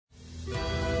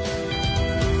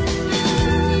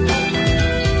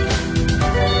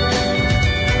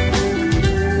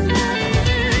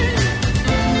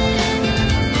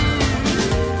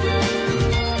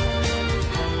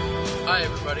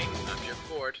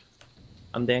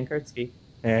I'm Dan Kurtzky,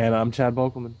 And I'm Chad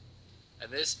Bokelman. And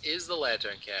this is the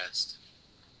LanternCast.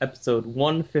 episode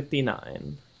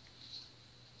 159.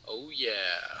 Oh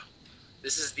yeah.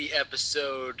 This is the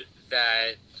episode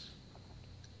that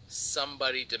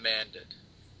somebody demanded.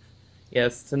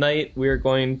 Yes, tonight we're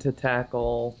going to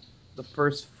tackle the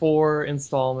first four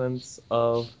installments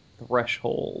of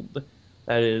Threshold.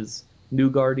 That is New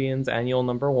Guardians Annual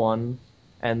Number 1,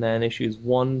 and then issues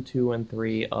 1, 2, and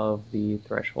 3 of the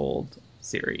Threshold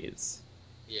series.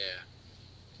 Yeah.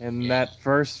 And that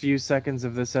first few seconds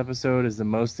of this episode is the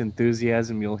most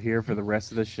enthusiasm you'll hear for the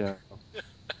rest of the show.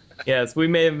 Yes, we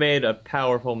may have made a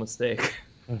powerful mistake.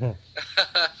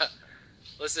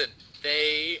 Listen,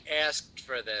 they asked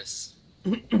for this.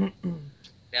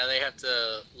 Now they have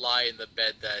to lie in the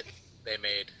bed that they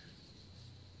made.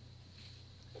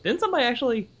 Didn't somebody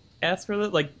actually ask for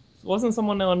that? Like, wasn't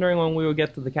someone wondering when we would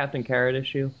get to the Captain Carrot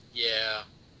issue? Yeah.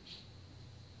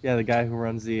 Yeah, the guy who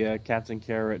runs the Captain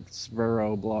Carrot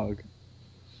Sparrow blog.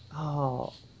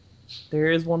 Oh, there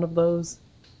is one of those?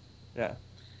 Yeah.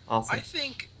 Awesome. I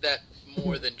think that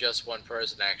more than just one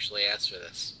person actually asked for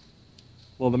this.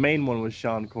 Well, the main one was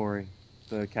Sean Corey,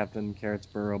 the Captain Carrot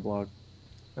Sparrow blog.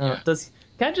 Yeah.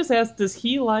 Can I just ask, does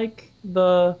he like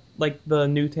the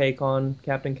new take on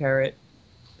Captain Carrot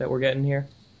that we're getting here?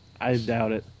 I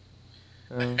doubt it.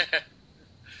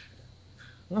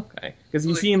 Okay, because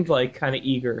he seemed like kind of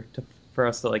eager for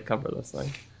us to like cover this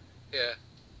thing. Yeah.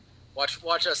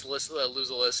 Watch us lose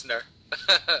a listener.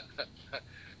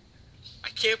 I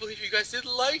can't believe you guys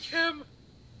didn't like him.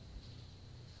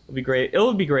 It'd be great. It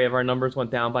would be great if our numbers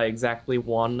went down by exactly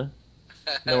one.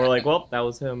 And then we're like, well, that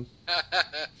was him.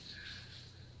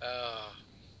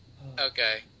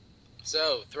 Okay.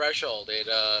 So, Threshold. It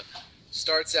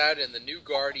starts out in the New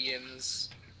Guardians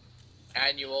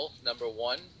Annual Number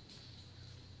 1,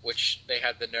 which they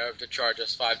had the nerve to charge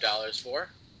us $5 for.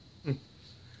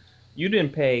 You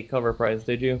didn't pay cover price,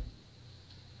 did you?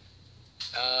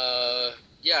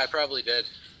 Yeah, I probably did.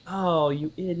 Oh,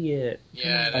 you idiot.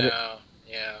 Yeah, I know.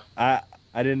 Yeah.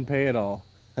 I didn't pay it all.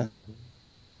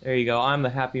 There you go. I'm the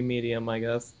happy medium, I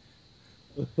guess.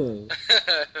 I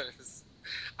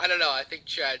don't know. I think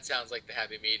Chad sounds like the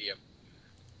happy medium.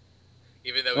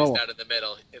 Even though he's not in the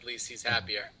middle, at least he's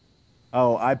happier.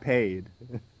 Oh, I paid.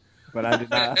 But I did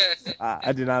not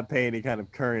I did not pay any kind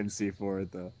of currency for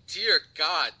it, though. Dear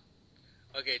God.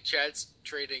 Okay, Chad's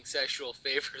trading sexual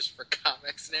favors for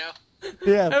comics now.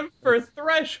 Yeah. And for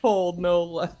Threshold, no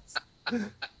less.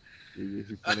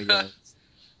 You funny guys.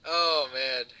 Oh,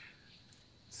 man.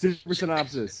 Super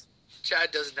synopsis.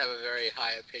 Chad doesn't have a very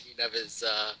high opinion of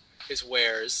his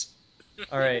wares.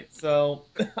 All right, so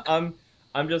I'm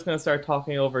just gonna start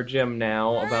talking over Jim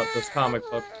now about this comic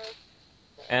book.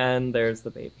 And there's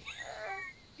the baby.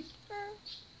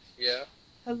 Yeah.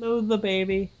 Hello, the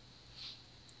baby.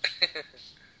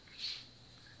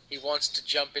 He wants to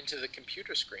jump into the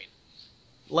computer screen.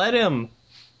 Let him.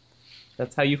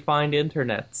 That's how you find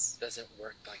internets. Doesn't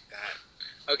work like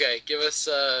that. Okay, give us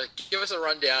a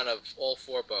rundown of all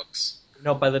four books.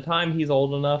 No, by the time he's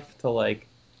old enough to like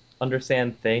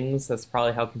understand things, that's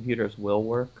probably how computers will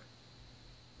work.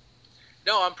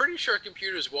 No, I'm pretty sure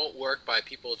computers won't work by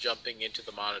people jumping into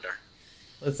the monitor.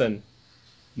 Listen,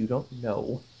 you don't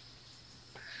know.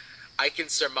 I can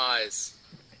surmise.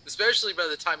 Especially by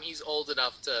the time he's old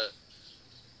enough to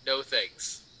know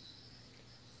things.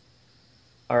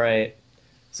 All right.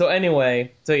 So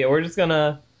anyway, yeah,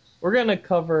 we're gonna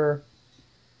cover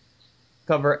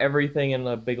everything in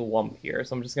a big lump here.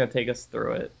 So I'm just gonna take us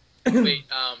through it. Wait,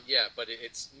 yeah, but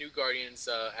it's New Guardians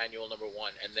Annual Number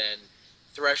 1, and then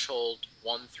Threshold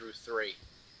 1 through 3.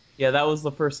 Yeah, that was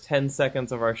the first 10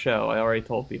 seconds of our show. I already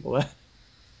told people that.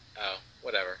 Oh,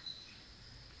 whatever.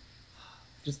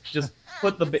 Just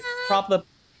put prop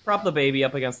the baby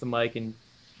up against the mic and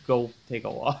go take a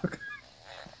walk.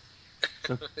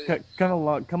 So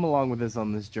come along with us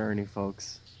on this journey,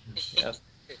 folks. Yes.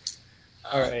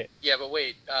 All right. Yeah, but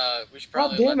wait, we should God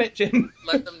probably damn it, Jim.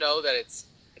 let them know that it's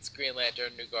Green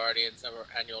Lantern, New Guardians,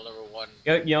 Annual Number 1.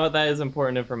 You know what? That is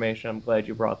important information. I'm glad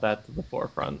you brought that to the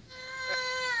forefront.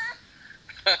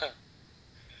 Okay,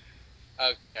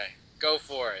 go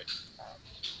for it.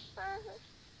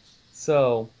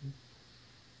 So,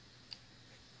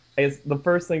 I guess the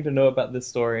first thing to know about this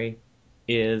story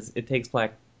is it takes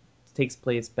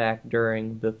place back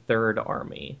during the Third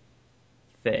Army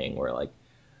thing, where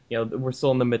we're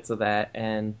still in the midst of that,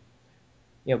 and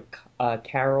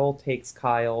Carol takes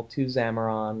Kyle to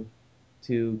Zamaron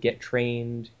to get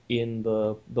trained in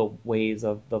the ways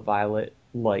of the Violet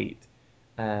Light.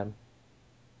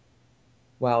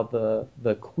 while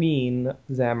the Queen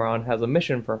Zamron has a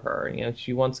mission for her.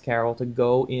 She wants Carol to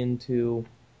go into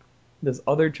this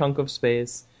other chunk of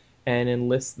space and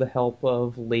enlist the help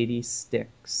of Lady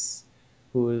Styx,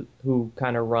 who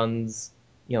kind of runs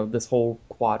this whole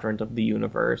quadrant of the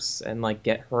universe, and like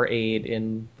get her aid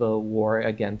in the war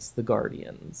against the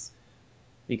Guardians,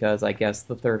 because I guess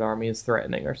the Third Army is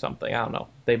threatening or something. I don't know.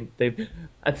 The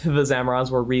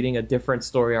Zamorans were reading a different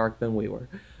story arc than we were.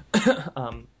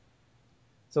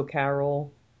 So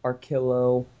Carol,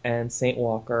 Arkillo, and Saint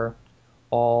Walker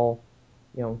all,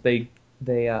 they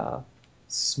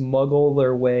smuggle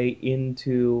their way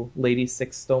into Lady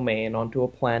Six's domain onto a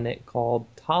planet called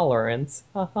Tolerance,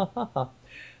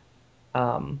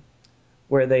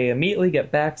 where they immediately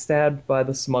get backstabbed by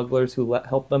the smugglers who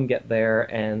help them get there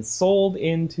and sold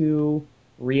into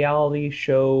reality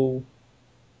show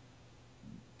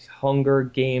Hunger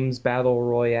Games Battle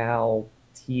Royale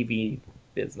TV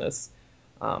business.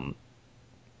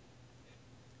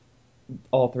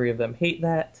 All three of them hate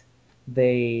that.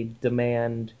 They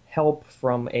demand help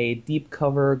from a deep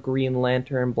cover Green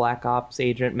Lantern Black Ops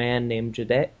agent man named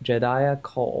Jedediah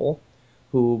Cole,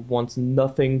 who wants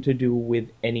nothing to do with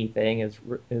anything, is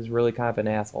really kind of an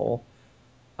asshole.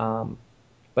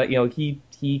 But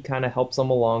he kind of helps them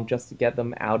along just to get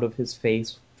them out of his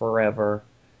face forever.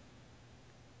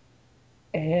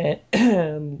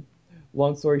 And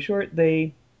long story short,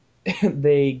 they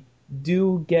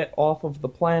do get off of the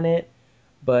planet,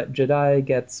 but Jedediah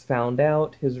gets found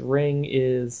out. His ring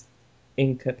is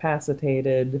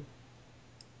incapacitated,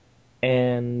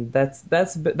 and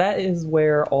that is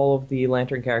where all of the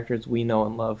Lantern characters we know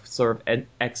and love sort of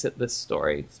exit this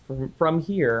story. From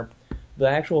here, the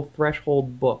actual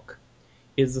Threshold book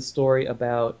is the story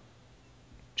about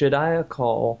Jedediah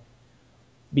Call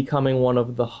becoming one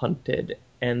of the Hunted,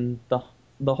 and the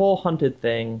whole Hunted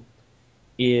thing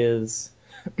is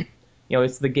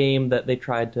it's the game that they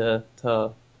tried to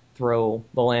throw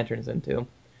the Lanterns into.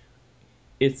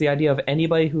 It's the idea of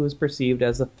anybody who is perceived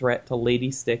as a threat to Lady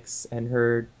Styx and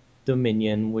her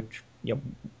dominion, which,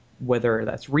 whether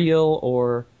that's real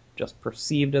or just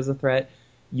perceived as a threat,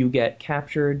 you get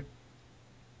captured,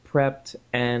 prepped,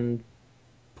 and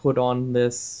put on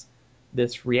this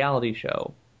reality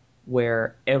show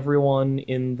where everyone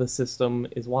in the system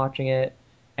is watching it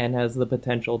and has the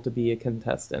potential to be a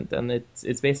contestant. And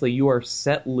it's basically you are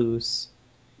set loose.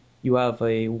 You have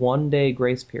a 1-day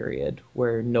grace period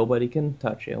where nobody can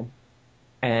touch you.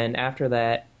 And after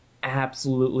that,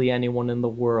 absolutely anyone in the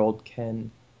world can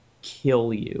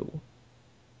kill you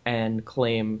and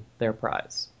claim their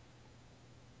prize.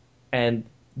 And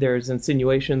there's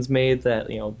insinuations made that,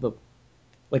 the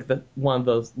one of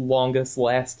those longest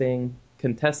lasting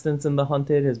contestants in the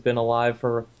Hunted has been alive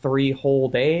for 3 whole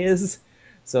days.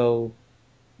 So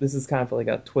this is kind of like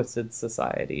a twisted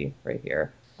society right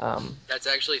here. That's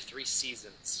actually 3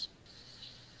 seasons.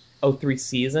 Oh, 3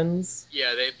 seasons?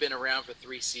 Yeah, they've been around for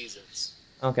 3 seasons.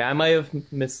 Okay, I might have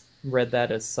misread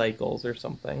that as cycles or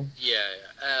something. Yeah.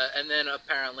 And then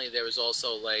apparently there was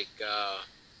also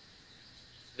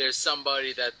there's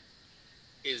somebody that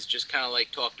is just kind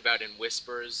of talked about in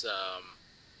whispers,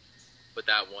 but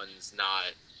that one's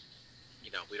not,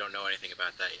 we don't know anything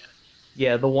about that yet.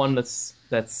 Yeah, the one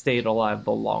that stayed alive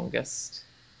the longest.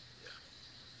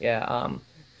 Yeah.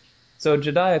 So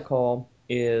Jedediah Call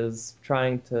is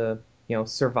trying to,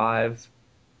 survive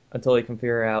until he can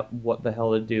figure out what the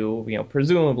hell to do.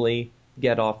 Presumably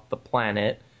get off the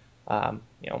planet.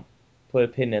 Put a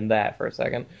pin in that for a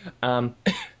second.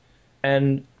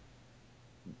 And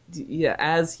yeah,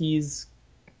 as he's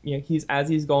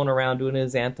going around doing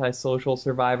his antisocial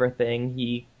survivor thing,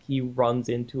 he runs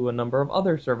into a number of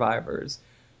other survivors,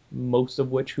 most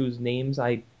of whose names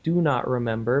I do not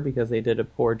remember because they did a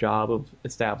poor job of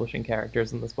establishing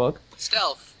characters in this book.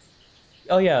 Stealth.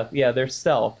 Oh yeah, there's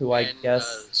Stealth, who I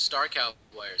guess Star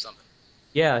Cowboy or something.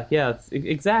 Yeah,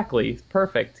 exactly,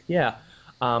 perfect. Yeah,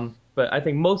 but I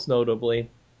think most notably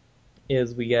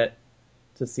is we get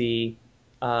to see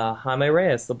Jaime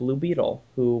Reyes, the Blue Beetle,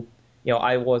 who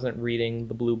I wasn't reading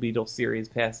the Blue Beetle series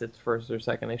past its first or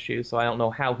second issue, so I don't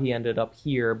know how he ended up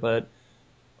here, but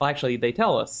actually they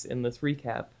tell us in this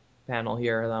recap panel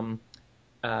here,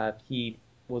 he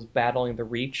was battling the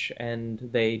Reach, and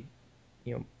they,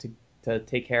 to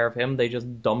take care of him, they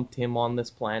just dumped him on this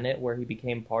planet where he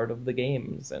became part of the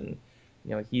games, and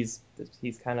he's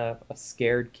kind of a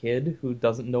scared kid who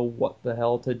doesn't know what the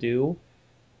hell to do,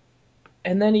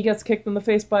 and then he gets kicked in the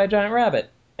face by a giant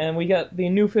rabbit. And we got the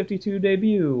New 52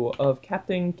 debut of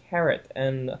Captain Carrot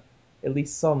and at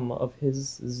least some of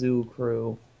his zoo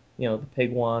crew. The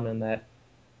pig one and that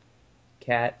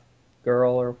cat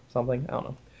girl or something. I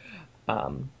don't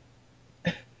Um,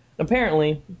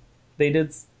 apparently, they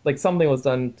did like something was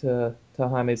done to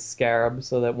Jaime's scarab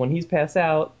so that when he's passed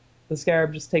out, the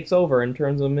scarab just takes over and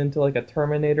turns him into like a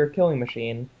Terminator killing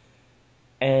machine.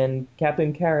 And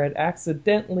Captain Carrot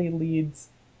accidentally leads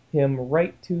him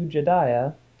right to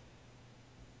Jediah,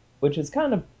 which is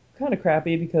kind of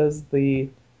crappy because the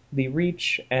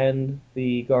Reach and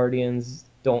the Guardians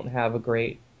don't have a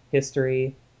great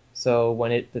history. So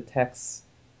when it detects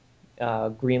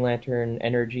Green Lantern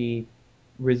energy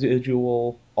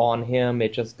residual on him,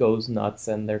 it just goes nuts,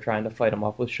 and they're trying to fight him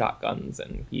off with shotguns,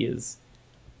 and he is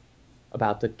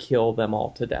about to kill them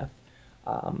all to death.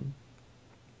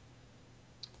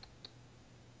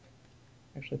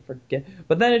 Actually, forget.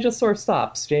 But then it just sort of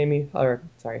stops.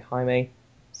 Jaime,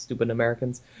 stupid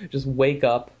Americans, just wake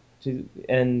up,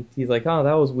 and he's like, "Oh,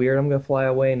 that was weird. I'm gonna fly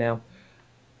away now."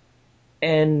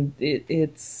 And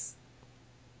it's.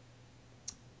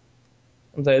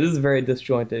 I'm sorry, this is very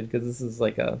disjointed because this is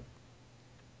like a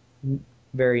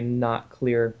very not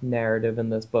clear narrative in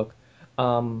this book.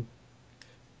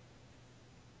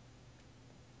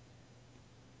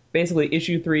 Basically,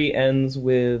 issue 3 ends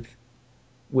with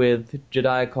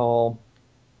Jedi Call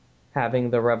having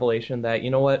the revelation that, you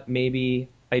know what, maybe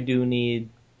I do need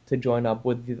to join up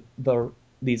with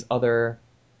these other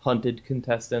hunted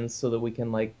contestants so that we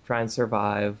can like try and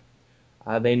survive.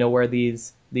 They know where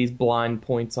these blind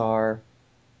points are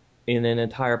in an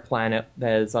entire planet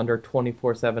that is under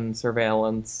 24/7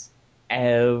 surveillance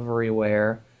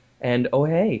everywhere. And oh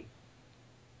hey,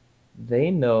 they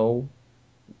know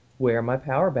where my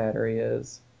power battery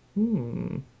is.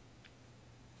 And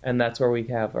that's where we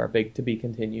have our big to be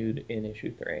continued in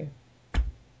issue 3.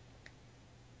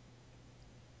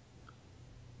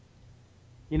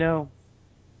 You know,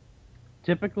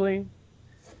 typically,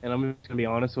 and I'm just gonna be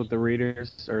honest with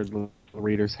the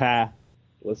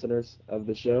listeners of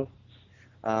the show.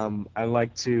 I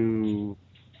like to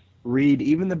read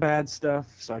even the bad stuff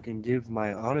so I can give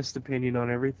my honest opinion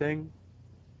on everything.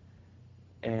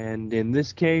 And in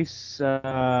this case,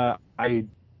 I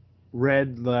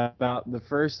read about the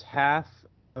first half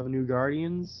of New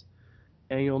Guardians,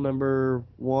 annual number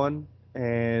 1,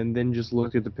 and then just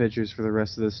looked at the pictures for the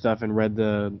rest of the stuff and read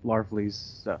the Larfleeze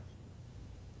stuff.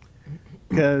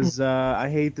 Because I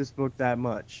hate this book that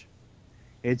much.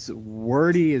 It's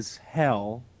wordy as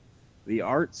hell. The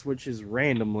art switches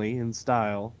randomly in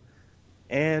style.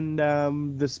 And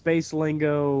the space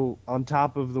lingo on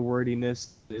top of the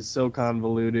wordiness is so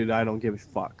convoluted, I don't give a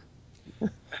fuck.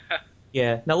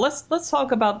 Yeah. Now let's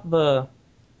talk about the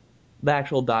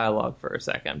actual dialogue for a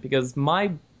second, because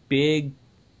my big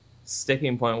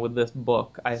sticking point with this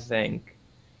book, I think,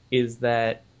 is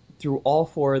that through all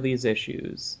 4 of these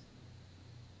issues,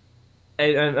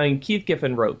 I mean, Keith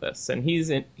Giffen wrote this, and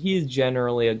he's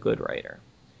generally a good writer.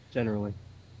 Generally.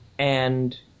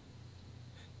 And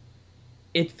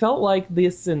it felt like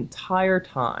this entire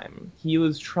time he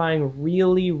was trying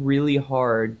really, really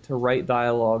hard to write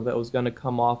dialogue that was going to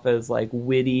come off as like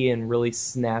witty and really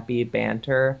snappy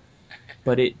banter,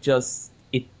 but it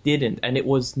didn't, and it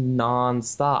was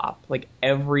non-stop. Like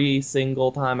every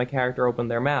single time a character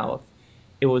opened their mouth,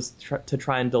 it was to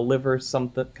try and deliver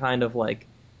something kind of like,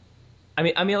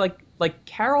 I mean, like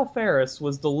Carol Ferris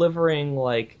was delivering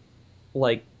like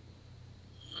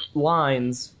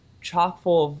lines chock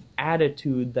full of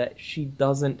attitude that she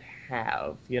doesn't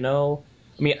have, you know?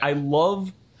 I mean, I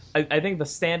think the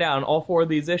standout in all 4 of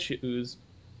these issues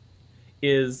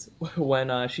is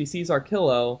when she sees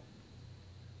Arkillo,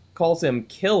 calls him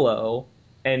Killo,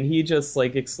 and he just,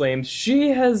 like, exclaims, "She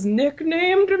has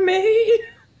nicknamed me!"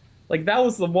 Like, that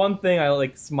was the one thing I,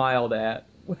 like, smiled at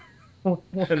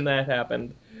when that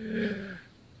happened.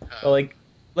 Like,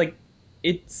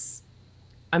 it's...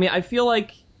 I mean, I feel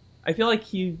like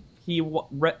he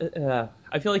wrote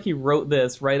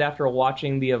this right after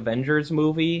watching the Avengers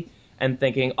movie and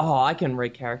thinking, "Oh, I can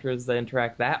write characters that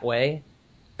interact that way,"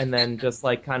 and then just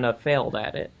like kind of failed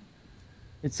at it.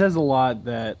 It says a lot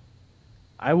that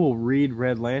I will read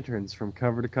Red Lanterns from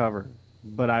cover to cover,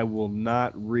 but I will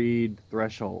not read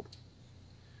Threshold.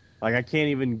 Like, I can't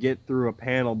even get through a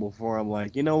panel before I'm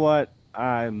like, you know what?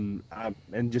 I'm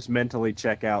and just mentally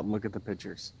check out and look at the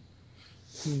pictures.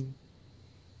 You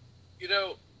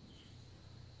know,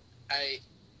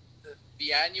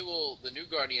 the New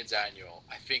Guardians annual,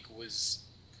 I think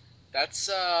that's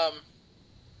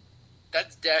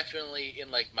definitely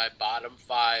in like my bottom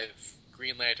 5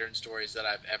 Green Lantern stories that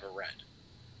I've ever read.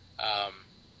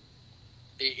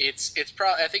 It's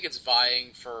probably, I think it's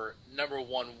vying for number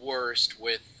 1 worst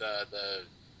with the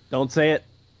Don't say it.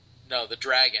 No, the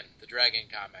Dragon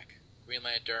comic, Green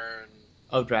Lantern.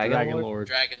 Oh, Dragon Lord.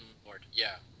 Dragon Lord,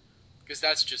 yeah. because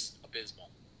that's just abysmal.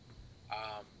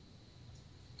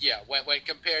 Yeah, when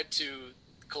compared to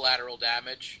Collateral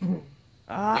Damage,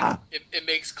 it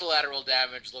makes Collateral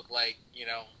Damage look like,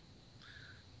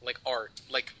 like art,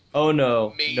 like Oh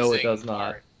no, amazing no, it does not.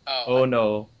 art. Oh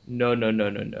no, no, no, no,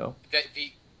 no, no.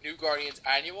 The New Guardians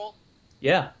Annual?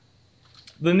 Yeah,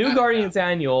 the New I don't Guardians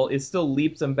Annual is still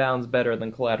leaps and bounds better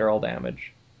than Collateral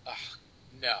Damage.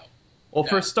 No. Well, No.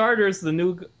 for starters, the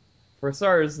New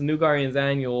Guardians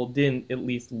Annual didn't at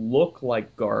least look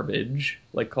like garbage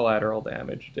like Collateral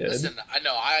Damage did. Listen,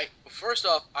 first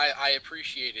off, I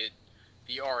appreciated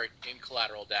the art in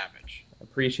Collateral Damage.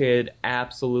 Appreciated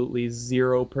absolutely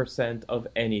 0% of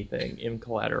anything in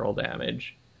Collateral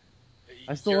Damage.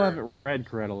 I still haven't read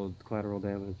Collateral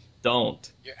Damage.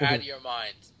 Don't. You're out of your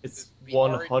mind. It's The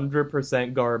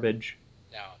 100% garbage.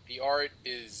 No, the art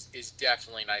is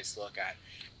definitely nice to look at,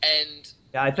 and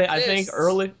Yeah, I think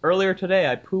earlier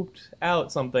today I pooped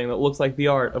out something that looks like the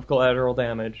art of Collateral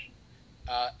Damage.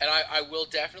 and I will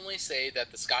definitely say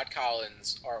that the Scott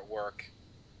Collins artwork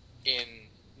in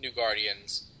New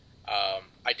Guardians,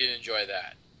 I did enjoy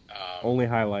that. Only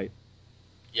highlight.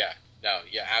 Yeah,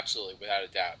 absolutely, without a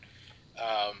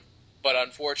doubt. But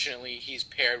unfortunately, he's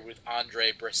paired with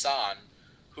Andre Bresson,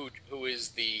 who is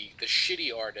the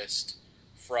shitty artist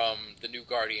from the New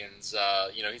Guardians.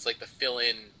 He's like the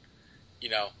fill-in,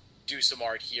 do some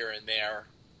art here and there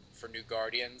for New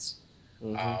Guardians.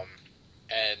 Mm-hmm.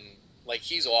 And like,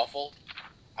 he's awful.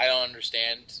 I don't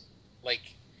understand. Like,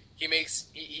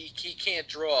 he can't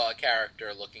draw a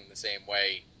character looking the same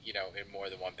way, in more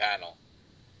than one panel.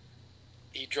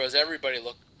 He draws everybody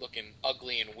looking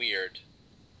ugly and weird.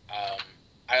 I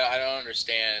don't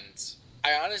understand.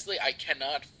 I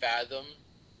cannot fathom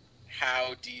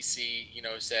how DC,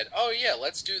 said, oh yeah,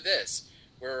 let's do this.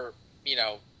 Where,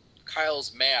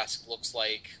 Kyle's mask looks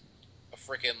like a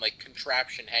freaking, like,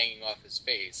 contraption hanging off his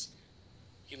face.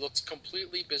 He looks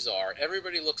completely bizarre.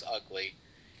 Everybody looks ugly.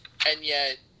 And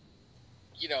yet,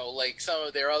 like, some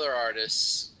of their other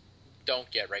artists don't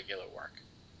get regular work.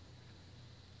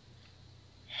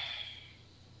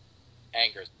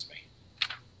 Angers me.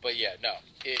 But yeah, no,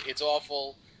 it's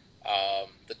awful.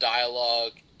 The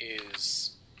dialogue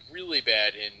is really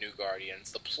bad in New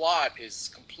Guardians. The plot is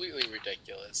completely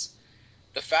ridiculous.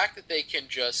 The fact that they can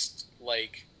just,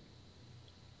 like,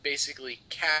 basically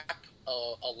cap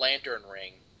a lantern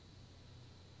ring,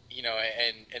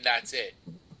 and that's it.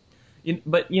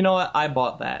 But you know what? I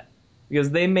bought that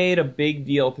because they made a big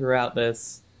deal throughout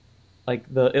this, like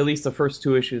at least the first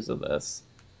 2 issues of this,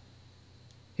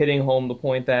 hitting home the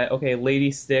point that, okay,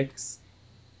 Lady Styx,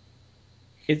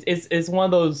 it's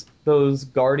one of those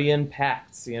Guardian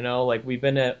pacts, like we've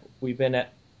been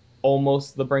at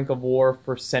almost the brink of war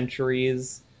for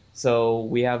centuries, so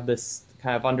we have this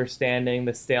kind of understanding,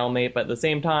 this stalemate, but at the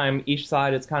same time, each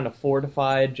side is kind of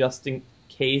fortified just in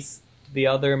case the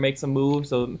other makes a move.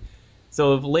 So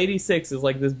if Lady Styx is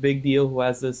like this big deal who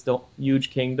has this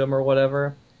huge kingdom or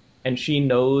whatever, and she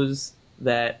knows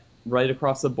that right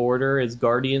across the border is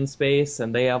Guardian space,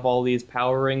 and they have all these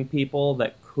powering people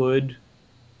that could,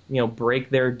 break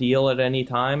their deal at any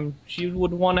time, she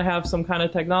would want to have some kind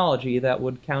of technology that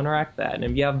would counteract that. And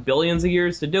if you have billions of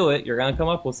years to do it, you're going to come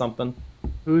up with something.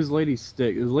 Who's Lady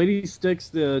Styx? Is Lady Styx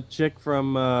the chick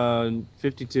from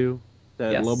 52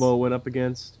 that Yes. Lobo went up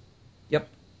against? Yep.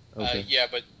 Okay. Yeah,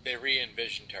 but they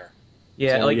re-envisioned her.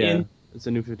 Yeah, So, like yeah, it's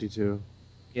a new 52.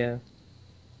 Yeah.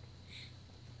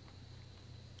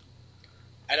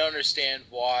 I don't understand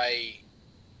why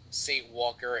Saint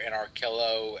Walker and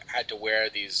Arkillo had to wear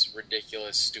these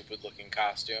ridiculous, stupid-looking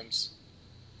costumes.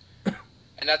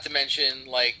 And not to mention,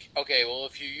 like, okay, well,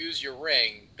 if you use your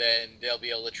ring, then they'll be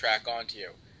able to track onto you.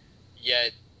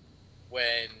 Yet,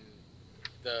 when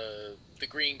the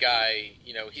green guy,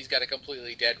 he's got a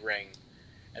completely dead ring,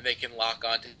 and they can lock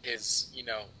onto his,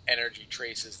 energy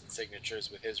traces and signatures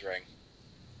with his ring.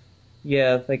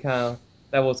 Yeah, that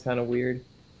was kind of weird.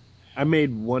 I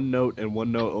made one note and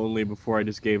one note only before I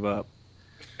just gave up.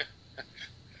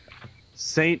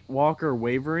 Saint Walker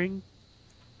wavering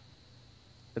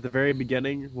at the very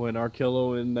beginning when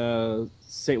Arkillo and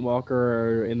Saint Walker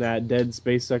are in that dead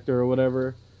space sector or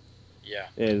whatever. Yeah.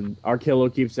 And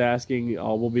Arkillo keeps asking,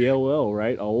 all will be well,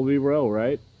 right? All will be well,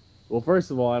 right? Well,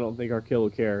 first of all, I don't think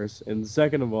Arkillo cares. And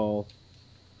second of all,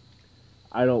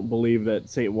 I don't believe that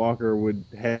Saint Walker would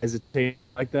hesitate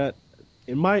like that.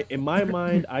 In my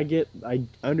mind, I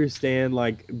understand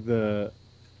like the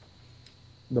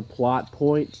plot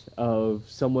point of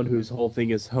someone whose whole thing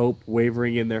is hope,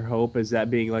 wavering in their hope, as that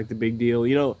being like the big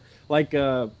deal. Like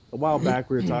a while back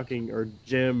we were talking, or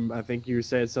Jim, I think you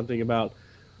said something about,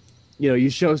 you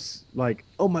show like,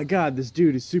 oh my God, this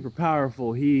dude is super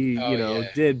powerful. He, Oh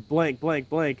yeah, did blank, blank,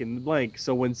 blank, and blank.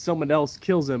 So when someone else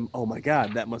kills him, oh my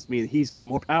God, that must mean he's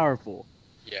more powerful.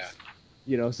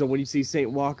 yeah, So when you see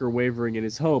Saint Walker wavering in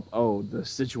his hope, oh, the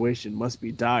situation must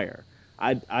be dire.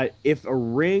 If a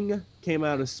ring came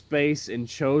out of space and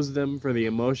chose them for the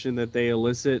emotion that they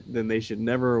elicit, then they should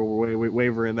never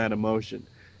waver in that emotion.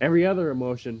 Every other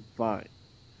emotion, fine.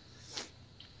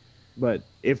 But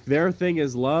if their thing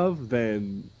is love,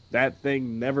 then that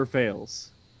thing never fails.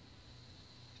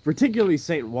 Particularly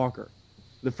Saint Walker,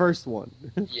 the first one.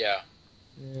 yeah,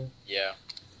 Yeah. yeah,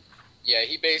 yeah.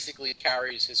 He basically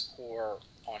carries his core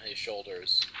on his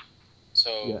shoulders,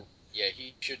 so yeah,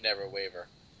 he should never waver.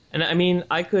 And I mean,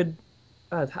 I don't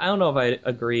know if I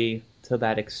agree to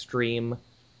that extreme.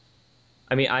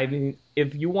 I mean,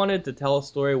 if you wanted to tell a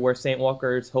story where Saint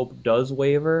Walker's hope does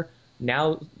waver,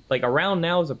 now, like around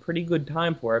now, is a pretty good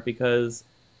time for it because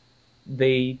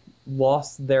they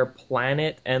lost their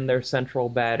planet and their central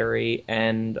battery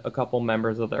and a couple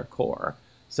members of their core.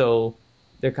 So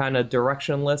they're kind of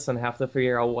directionless and have to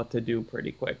figure out what to do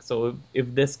pretty quick. So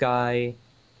if this guy,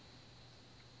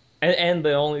 and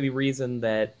the only reason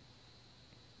that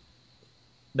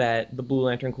the Blue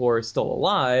Lantern Corps is still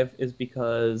alive is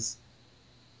because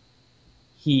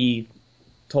he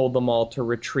told them all to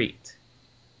retreat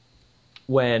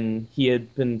when he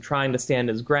had been trying to stand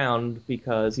his ground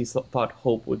because he thought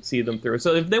Hope would see them through.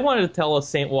 So if they wanted to tell a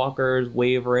Saint Walker's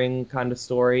wavering kind of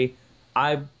story,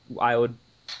 I would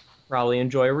probably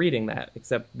enjoy reading that,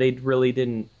 except they really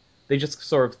didn't. They just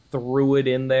sort of threw it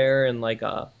in there in like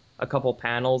a couple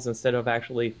panels instead of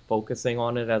actually focusing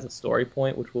on it as a story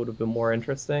point, which would have been more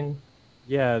interesting.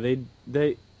 Yeah, they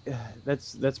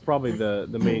that's probably the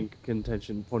main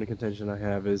point of contention I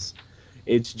have is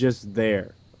it's just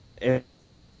there. And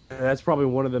that's probably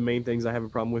one of the main things I have a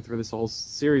problem with for this whole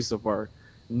series so far.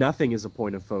 Nothing is a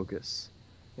point of focus.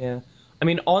 Yeah. I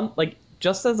mean, on like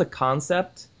just as a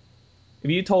concept,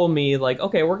 if you told me like,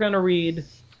 okay, we're gonna read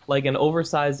like an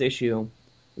oversized issue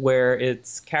where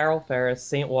it's Carol Ferris,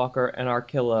 Saint Walker, and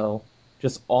Arkillo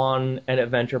just on an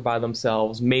adventure by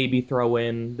themselves, maybe throw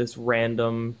in this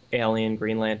random alien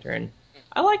Green Lantern.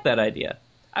 I like that idea.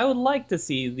 I would like to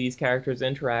see these characters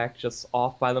interact just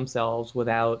off by themselves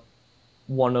without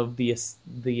one of the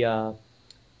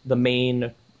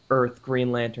main Earth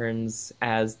Green Lanterns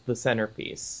as the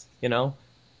centerpiece,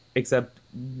 Except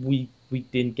we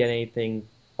didn't get anything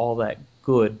all that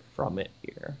good from it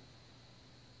here.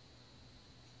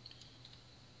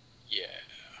 Yeah.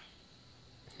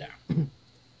 No.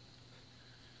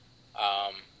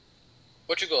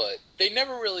 What you call it? They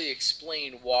never really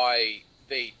explain why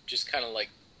they just kind of like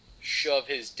shove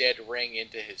his dead ring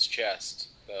into his chest.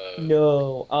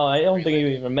 No, I don't think you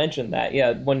Really? even mentioned that.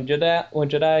 Yeah, when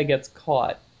Jedi gets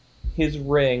caught, his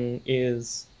ring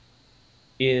is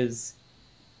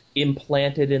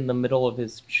implanted in the middle of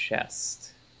his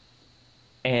chest,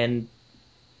 and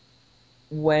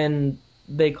when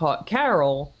they caught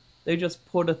Carol, they just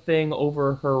put a thing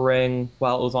over her ring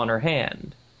while it was on her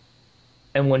hand.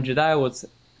 And when Jedi was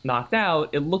knocked out,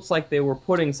 it looks like they were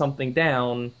putting something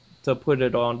down to put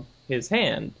it on his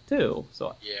hand too.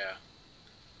 So Yeah.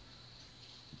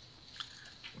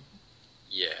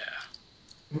 Yeah.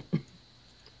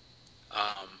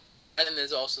 And then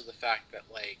there's also the fact that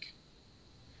like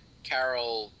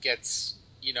Carol gets,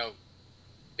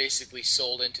 basically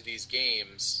sold into these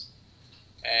games,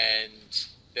 and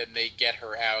then they get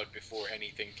her out before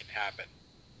anything can happen.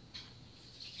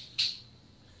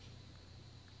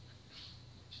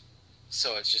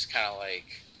 So it's just kind of like,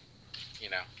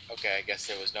 okay, I guess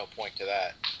there was no point to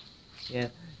that. yeah.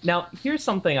 Now here's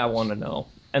something I want to know,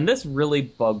 and this really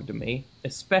bugged me,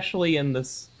 especially in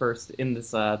this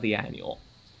the annual.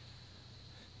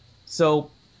 So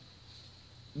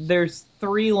there's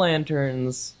 3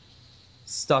 lanterns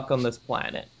stuck on this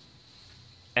planet,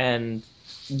 and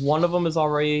one of them is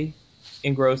already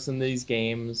engrossed in these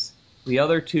games. The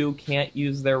other 2 can't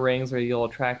use their rings or you'll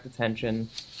attract attention.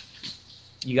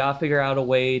 You gotta figure out a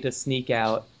way to sneak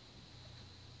out.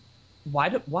 Why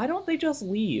don't they just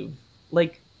leave?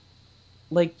 Like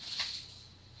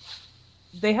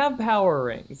they have power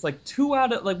rings. Like 2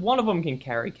 out of one of them can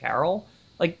carry Carol.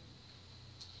 Like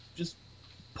just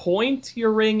point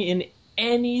your ring in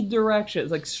any direction,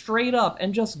 like straight up,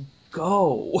 and just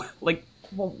go. Like,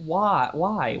 well, why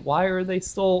are they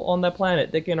still on that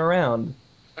planet dicking around?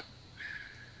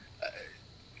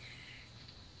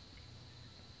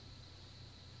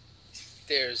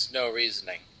 There's no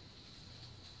reasoning.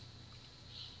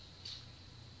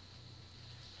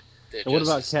 And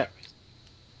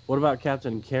what about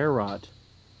Captain Carrot?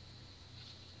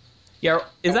 Yeah,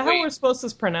 is that how wait. we're supposed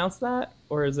to pronounce that?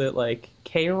 Or is it like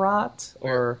K-Rot?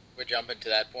 Or... We're jumping to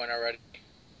that point already.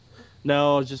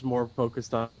 No, I was just more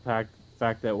focused on the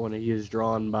fact that when he is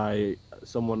drawn by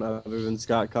someone other than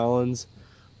Scott Collins,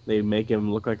 they make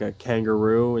him look like a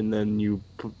kangaroo, and then you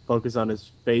focus on his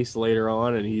face later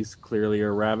on, and he's clearly a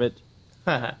rabbit.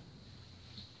 Um,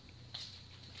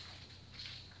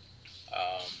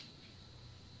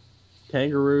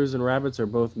 Kangaroos and rabbits are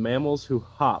both mammals who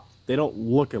hop. They don't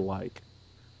look alike.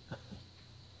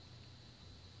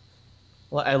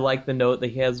 Well, I like the note that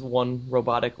he has one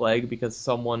robotic leg because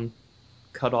someone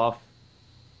cut off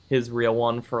his real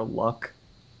one for luck.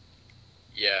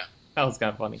 yeah, That was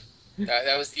kind of funny.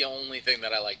 that was the only thing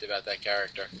that I liked about that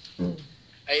character.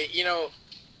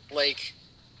 Like,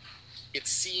 it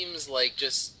seems like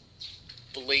just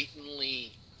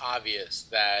blatantly obvious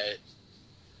that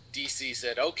DC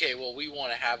said, okay, well, we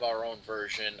want to have our own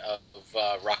version of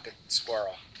Rocket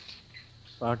Squirrel.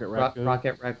 Rocket Raccoon.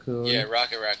 Rocket Raccoon. Yeah,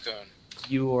 Rocket Raccoon.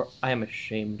 I am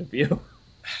ashamed of you.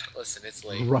 Listen, it's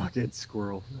late. Rocket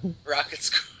Squirrel. Rocket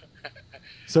Squirrel.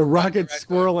 So Rocket Raccoon.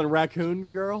 Squirrel and Raccoon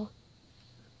Girl?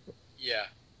 Yeah.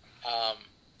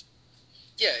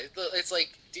 Yeah, it's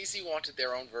like DC wanted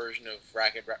their own version of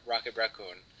Rocket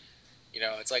Raccoon.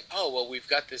 It's like, oh well, we've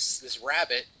got this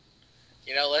rabbit.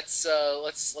 Let's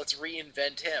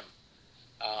reinvent him.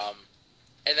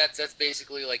 And that's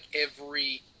basically like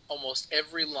almost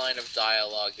every line of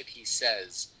dialogue that he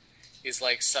says is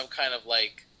like some kind of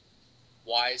like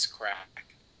wisecrack,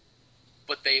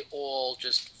 but they all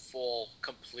just fall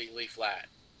completely flat.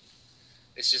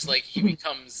 It's just like he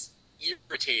becomes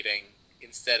irritating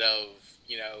instead of,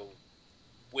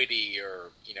 witty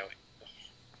or,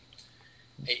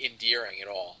 endearing at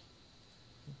all.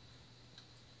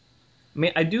 I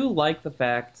mean, I do like the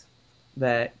fact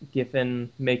that Giffen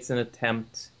makes an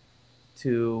attempt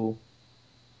to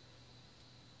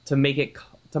make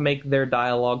their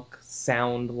dialogue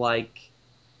sound like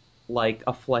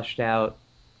a fleshed out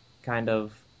kind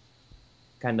of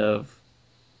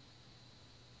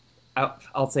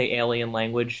I'll say alien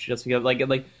language, just because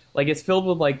like it's filled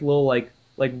with like little like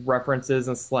references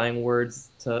and slang words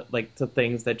to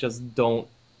things that just don't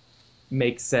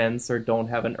make sense or don't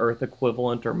have an Earth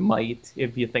equivalent or might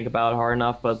if you think about it hard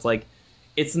enough. But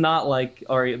it's not like,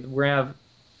 all right, we're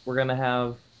gonna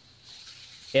have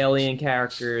alien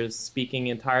characters speaking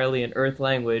entirely in Earth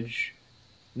language,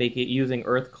 make it using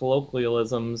Earth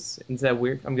colloquialisms. Instead,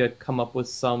 I'm gonna come up with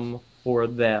some for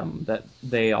them that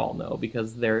they all know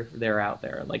because they're out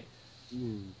there.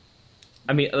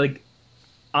 I mean,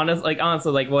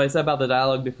 honestly, like what I said about the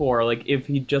dialogue before, like if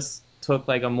he just took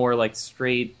like a more like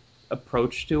straight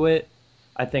approach to it,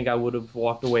 I think I would have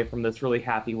walked away from this really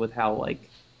happy with how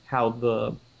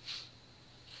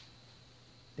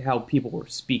people were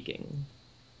speaking.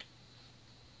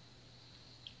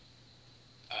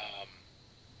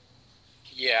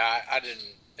 Yeah, I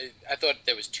didn't. I thought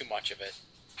there was too much of it.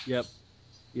 Yep.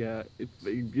 Yeah,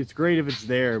 it's great if it's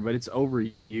there, but it's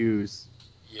overused.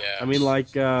 Yeah. I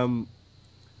mean,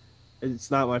 it's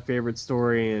not my favorite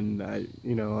story, and I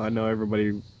know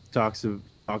everybody talks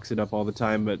it up all the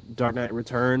time, but Dark Knight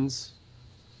Returns,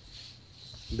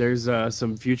 there's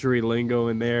some futury lingo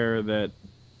in there that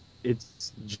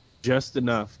it's just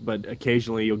enough, but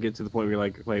occasionally you'll get to the point where you're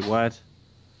like, wait, what?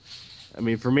 I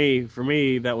mean, for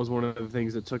me, that was one of the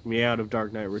things that took me out of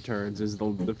Dark Knight Returns, is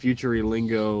the futury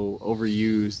lingo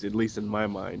overused, at least in my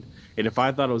mind. And if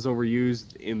I thought it was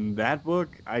overused in that book,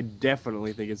 I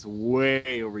definitely think it's way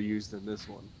overused in this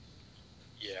one.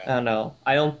 Yeah. I don't know.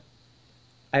 I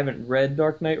haven't read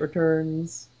Dark Knight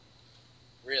Returns.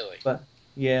 Really? But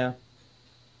yeah.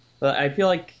 But I feel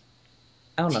like,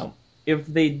 I don't know, if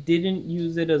they didn't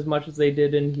use it as much as they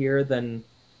did in here, then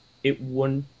it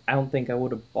wouldn't. I don't think I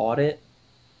would have bought it.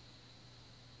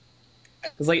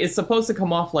 Because it's supposed to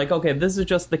come off like, okay, this is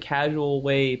just the casual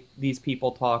way these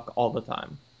people talk all the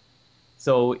time.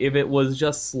 So if it was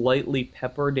just slightly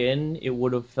peppered in, it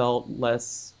would have felt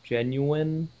less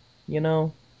genuine, Yeah.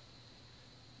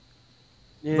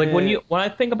 Like when I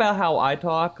think about how I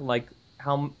talk, like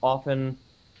how often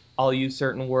I'll use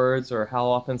certain words or how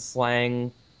often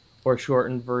slang or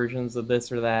shortened versions of this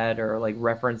or that or like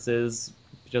references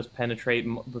just penetrate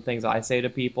the things I say to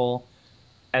people,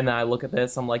 and then I look at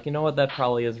this, I'm like, you know what, that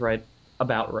probably is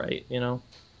about right. I don't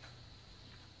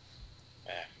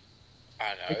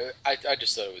know. I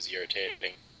just thought it was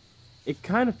irritating. It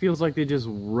kind of feels like they just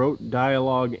wrote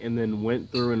dialogue and then went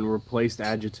through and replaced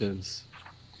adjectives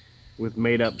with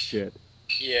made-up shit.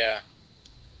 Yeah.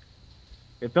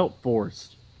 It felt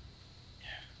forced.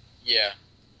 Yeah.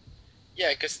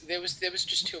 Yeah, because there was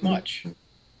just too much.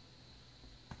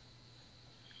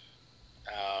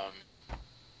 Um,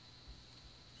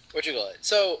 what you call it?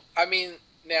 So, I mean,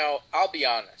 now I'll be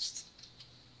honest.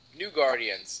 New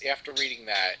Guardians. After reading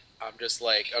that, I'm just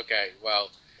like, okay,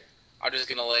 well, I'm just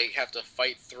gonna like have to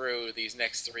fight through these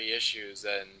next 3 issues,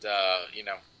 and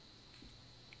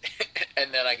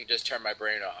and then I can just turn my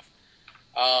brain off.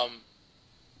 Um,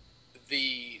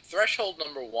 the Threshold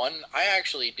 #1, I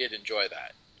actually did enjoy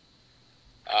that.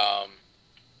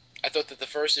 I thought that the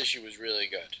first issue was really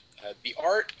good. The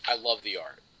art, I love the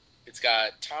art. It's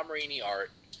got Tom Rainey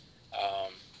art.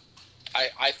 Um,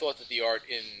 I thought that the art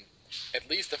in at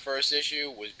least the first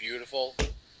issue was beautiful.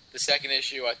 The second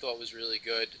issue I thought was really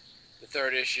good. The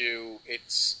third issue,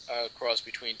 it's a cross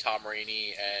between Tom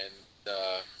Rainey and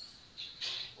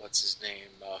what's his name,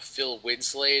 Phil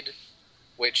Winslade,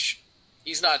 which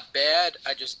he's not bad.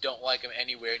 I just don't like him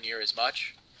anywhere near as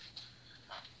much.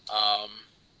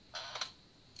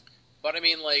 But I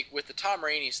mean, like with the Tom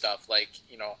Rainey stuff, like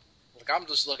I'm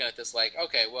just looking at this like,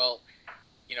 okay, well,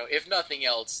 if nothing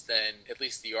else, then at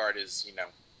least the art is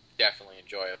definitely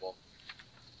enjoyable,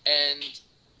 and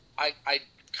I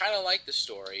kind of like the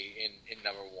story in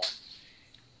 #1.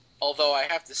 Although I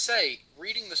have to say,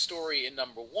 reading the story in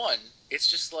 #1, it's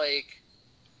just like,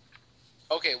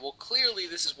 okay, well, clearly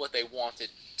this is what they wanted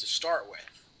to start with,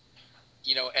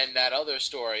 and that other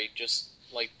story just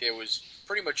like there was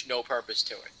pretty much no purpose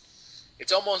to it.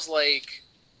 It's almost like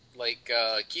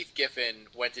Keith Giffen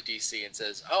went to DC and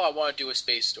says, "Oh, I want to do a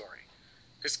space story,"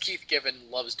 because Keith Giffen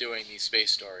loves doing these space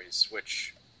stories,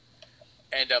 which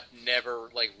end up never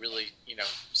like really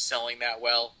selling that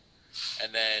well,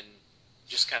 and then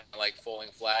just kind of like falling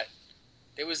flat.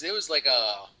 There's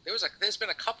been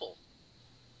a couple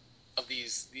of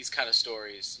these kind of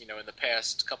stories in the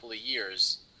past couple of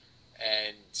years,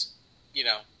 and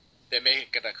they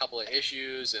make it a couple of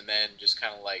issues and then just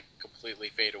kind of like completely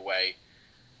fade away,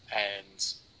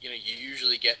 and you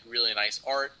usually get really nice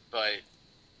art, but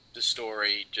the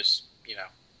story just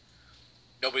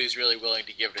nobody's really willing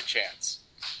to give it a chance.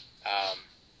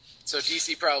 So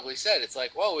DC probably said, it's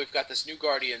like, well, we've got this New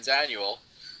Guardians annual.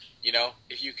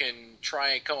 If you can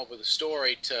try and come up with a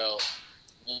story to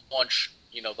launch,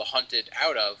 the Hunted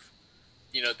out of,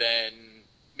 then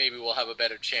maybe we'll have a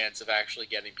better chance of actually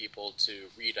getting people to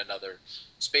read another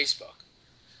space book.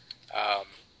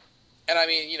 And I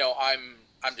mean,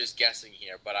 I'm just guessing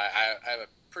here, but I have a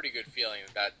pretty good feeling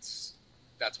that's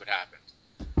what happened.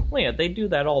 Well, yeah, they do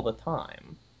that all the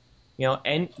time.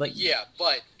 And like yeah,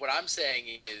 but what I'm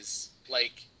saying is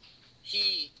like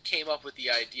he came up with the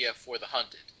idea for the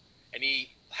Hunted, and he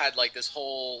had like this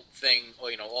whole thing,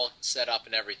 all set up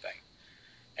and everything,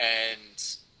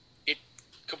 and it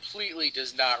completely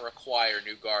does not require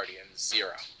New Guardians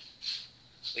 0.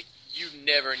 Like you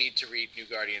never need to read New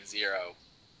Guardians 0,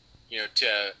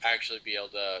 to actually be able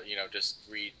to just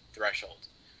read Threshold.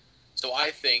 So I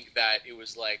think that it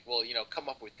was like, well, come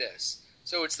up with this.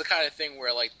 So it's the kind of thing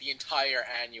where like the entire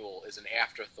annual is an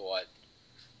afterthought,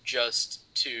 just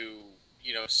to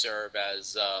serve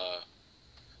as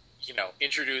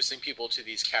introducing people to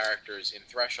these characters in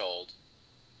Threshold.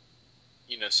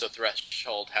 So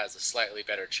Threshold has a slightly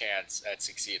better chance at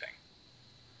succeeding.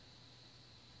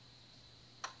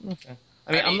 Okay.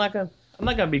 I mean, I'm not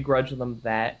gonna begrudge them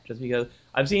that, just because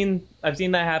I've seen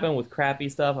that happen with crappy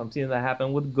stuff. I'm seeing that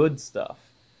happen with good stuff.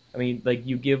 I mean, like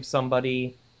you give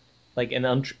somebody like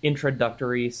an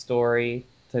introductory story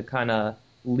to kind of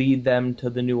lead them to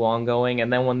the new ongoing,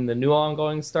 and then when the new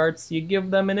ongoing starts, you give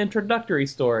them an introductory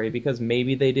story because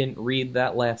maybe they didn't read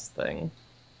that last thing.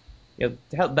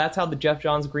 That's how the Jeff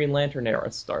Johns Green Lantern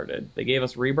era started. They gave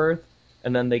us Rebirth,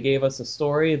 and then they gave us a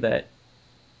story that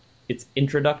it's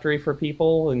introductory for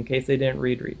people in case they didn't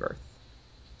read Rebirth.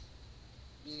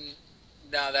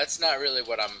 No, that's not really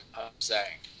what I'm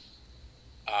saying.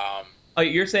 Oh,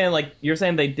 you're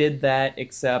saying they did that,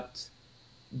 except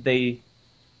like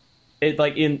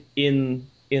in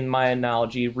my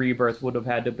analogy, Rebirth would have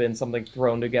had to have been something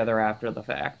thrown together after the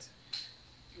fact.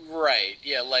 Right.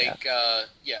 Yeah. Like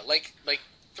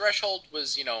Threshold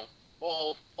was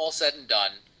all said and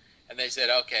done, and they said,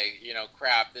 okay,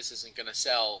 crap, this isn't going to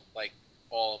sell like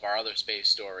all of our other space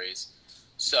stories,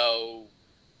 so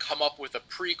come up with a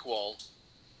prequel,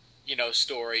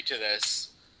 story to this,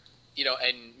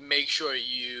 and make sure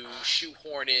you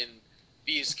shoehorn in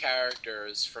these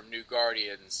characters from New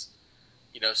Guardians,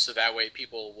 so that way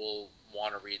people will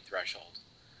want to read Threshold.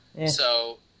 Yeah.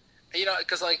 So,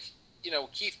 because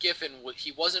Keith Giffen,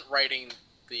 he wasn't writing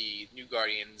the New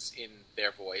Guardians in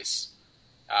their voice,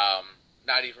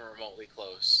 not even remotely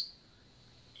close.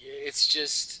 It's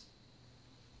just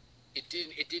it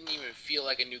didn't even feel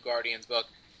like a New Guardians book.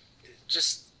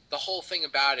 Just the whole thing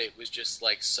about it was just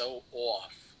like so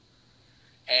off.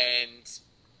 And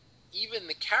even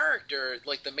the character,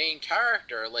 like the main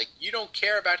character, like you don't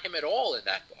care about him at all in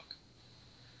that book.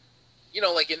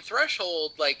 Like in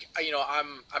Threshold, like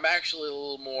I'm actually a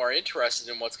little more interested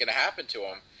in what's going to happen to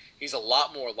him. He's a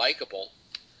lot more likable,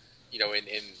 in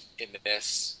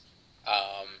this,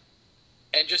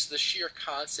 and just the sheer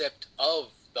concept of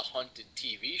the Hunted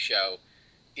TV show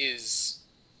is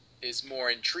more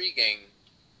intriguing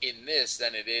in this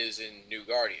than it is in New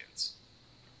Guardians.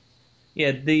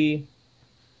 Yeah, he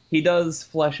does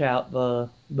flesh out the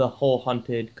whole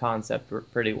Hunted concept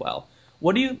pretty well.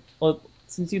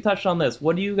 Since you touched on this,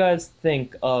 what do you guys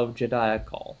think of Jediah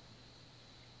Call?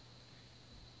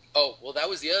 Oh, well, that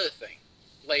was the other thing.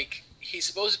 Like, he's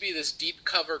supposed to be this deep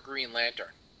cover Green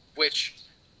Lantern, which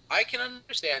I can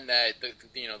understand that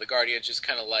the Guardians just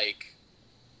kind of like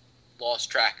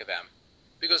lost track of them,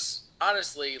 because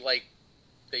honestly, like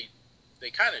they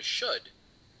kind of should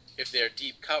if they're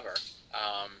deep cover,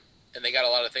 and they got a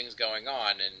lot of things going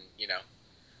on, and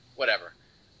whatever.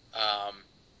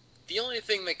 The only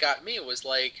thing that got me was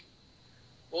like,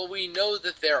 well, we know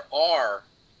that there are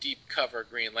deep cover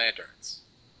Green Lanterns.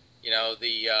 What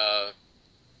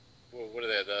are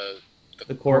they?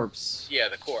 The Corpse. Yeah,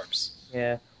 the Corpse.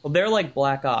 Yeah. Well, they're like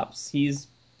Black Ops. He's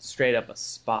straight up a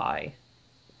spy.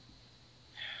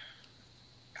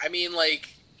 I mean,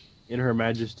 like, in Her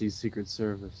Majesty's Secret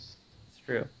Service. It's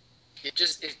true.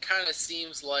 It kind of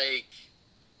seems like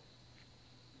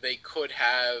they could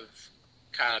have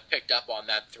kind of picked up on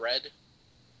that thread,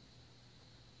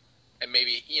 and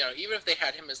maybe even if they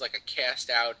had him as like a cast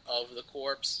out of the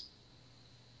Corpse,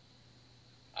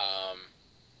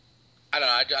 I don't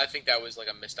know. I think that was like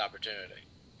a missed opportunity.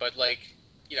 But like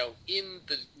in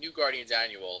the New Guardians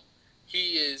Annual,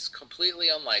 he is completely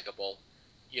unlikable.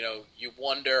 You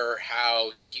wonder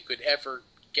how he could ever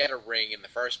get a ring in the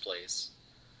first place.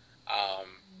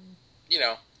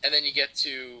 And then you get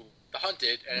to the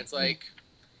Hunted, and it's like,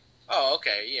 oh,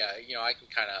 okay, yeah, I can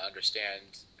kind of understand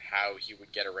how he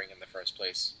would get a ring in the first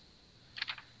place.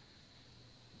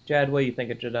 Jad, what do you think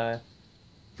of Jediah?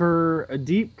 For a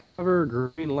deep cover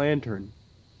Green Lantern,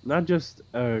 not just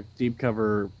a deep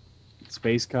cover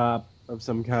space cop of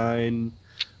some kind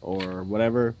or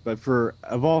whatever, but for,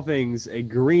 of all things, a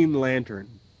Green Lantern.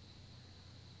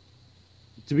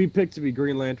 To be picked to be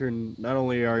Green Lantern, not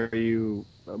only are you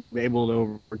able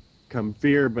to overcome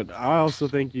fear, but I also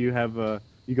think you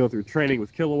go through training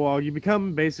with Kilowog. You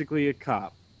become basically a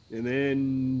cop. And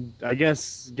then, I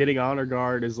guess, getting honor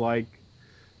guard is like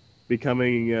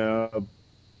becoming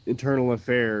internal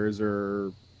affairs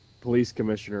or police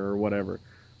commissioner or whatever.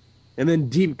 And then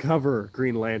deep cover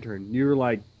Green Lantern. You're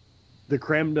like the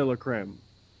creme de la creme.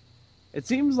 It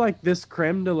seems like this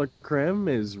creme de la creme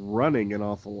is running an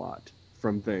awful lot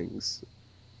from things.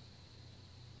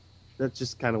 That's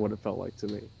just kind of what it felt like to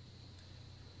me.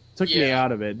 Took me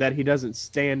out of it that he doesn't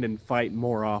stand and fight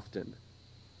more often.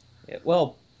 Yeah,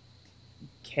 well,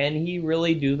 can he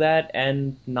really do that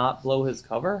and not blow his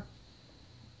cover?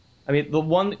 I mean,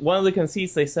 one of the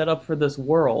conceits they set up for this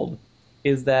world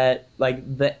is that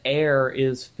like the air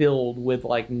is filled with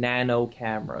like nano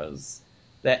cameras.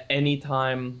 That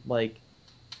anytime like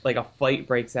a fight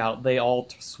breaks out, they all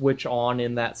switch on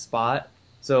in that spot.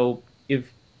 So if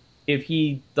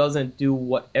he doesn't do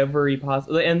whatever he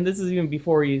possibly, and this is even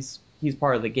before he's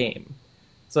part of the game.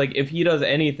 So like if he does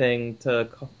anything to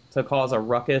cause a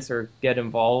ruckus or get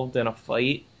involved in a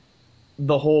fight,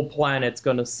 the whole planet's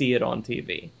gonna see it on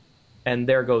TV, and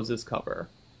there goes his cover.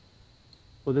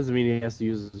 Well, it doesn't mean he has to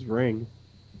use his ring.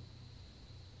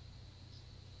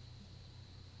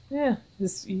 Yeah,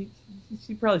 he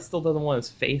probably still doesn't want his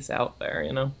face out there,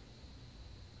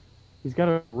 He's got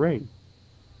a ring.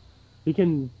 He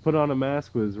can put on a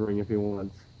mask with his ring if he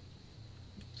wants.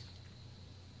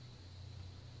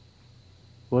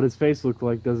 What his face looks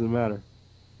like doesn't matter.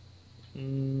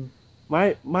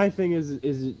 My thing is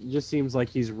it just seems like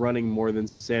he's running more than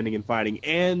standing and fighting.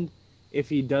 And if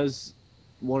he does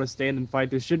want to stand and fight,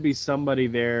 there should be somebody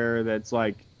there that's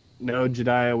like, no,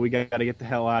 Jediah, we got to get the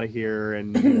hell out of here,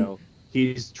 and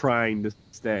he's trying to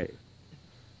stay.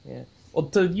 Yeah. Well,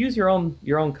 to use your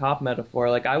own cop metaphor,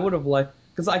 like I would have liked,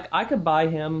 because I could buy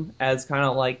him as kind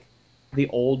of like the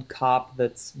old cop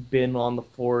that's been on the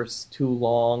force too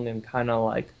long and kind of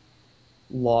like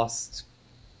lost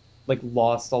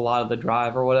a lot of the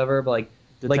drive or whatever. But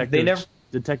they never.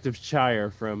 Detective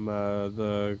Shire from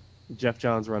the Jeff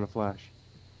Johns run of Flash.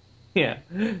 Yeah,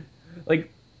 I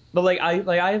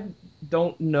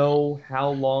don't know how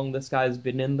long this guy's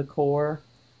been in the Corps.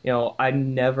 I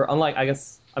never, unlike I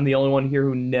guess I'm the only one here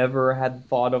who never had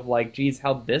thought of like, geez,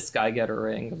 how'd this guy get a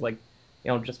ring? 'Cause, like,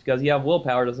 just because you have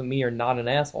willpower doesn't mean you're not an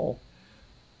asshole.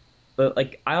 But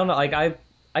like, I don't know, like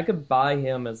I could buy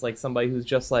him as like somebody who's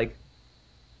just like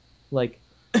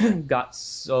got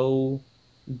so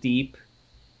deep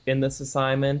in this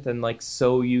assignment and like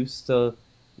so used to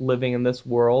living in this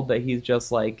world that he's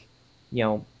just like,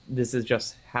 this is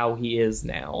just how he is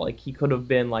now. Like he could have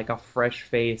been like a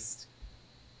fresh-faced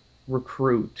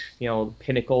recruit,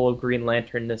 pinnacle of Green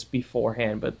Lanternness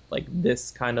beforehand, but like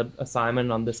this kind of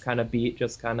assignment on this kind of beat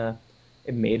just kind of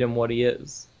it made him what he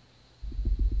is.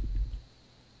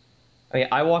 I mean,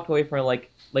 I walked away from it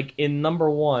like in number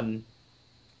one,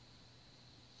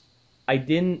 I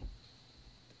didn't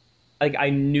like I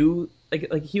knew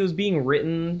like he was being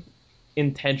written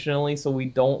intentionally so we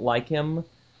don't like him.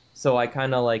 So I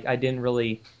kind of like I didn't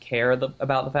really care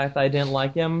about the fact that I didn't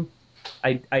like him.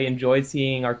 I enjoyed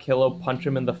seeing Arkillo punch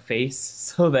him in the face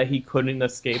so that he couldn't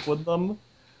escape with them.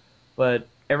 But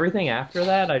everything after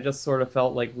that, I just sort of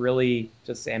felt like really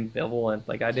just ambivalent.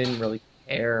 Like I didn't really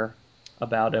care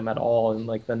about him at all in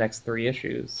like the next 3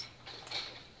 issues.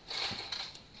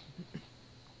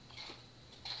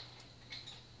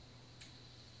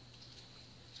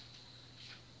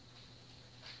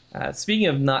 Speaking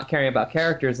of not caring about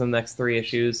characters in the next 3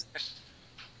 issues,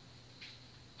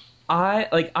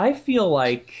 I feel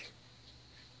like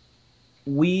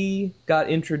we got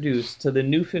introduced to the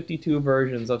new 52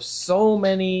 versions of so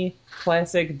many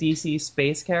classic DC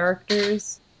space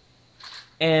characters,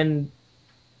 and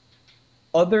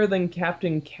other than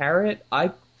Captain Carrot,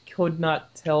 I could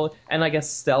not tell, and I guess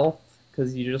Stealth,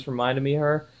 because you just reminded me of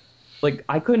her, like,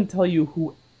 I couldn't tell you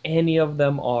who any of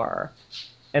them are.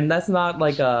 And that's not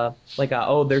like a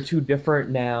oh, they're too different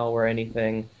now or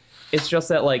anything. It's just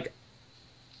that like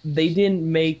they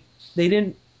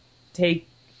didn't take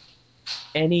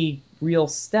any real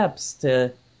steps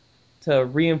to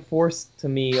reinforce to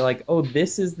me like, oh,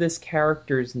 this is this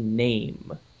character's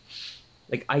name.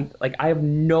 Like I have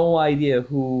no idea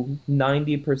who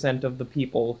 90% of the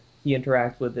people he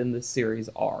interacts with in this series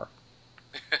are.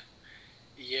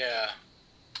 Yeah,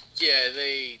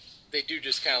 they do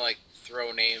just kind of like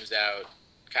throw names out,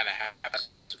 kind of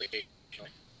haphazardly.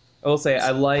 I will say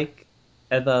I like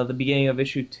at the beginning of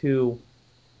issue 2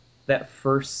 that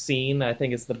first scene. I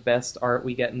think is the best art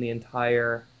we get in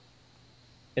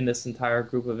this entire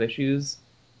group of issues.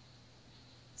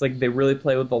 It's like they really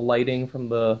play with the lighting from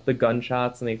the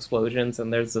gunshots and the explosions,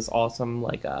 and there's this awesome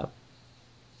like a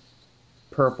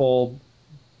purple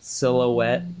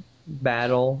silhouette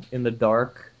battle in the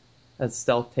dark as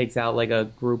Stealth takes out like a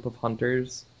group of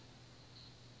hunters.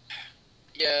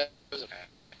 Yeah, it was okay.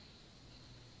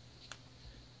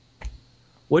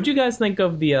 What'd you guys think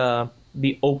of the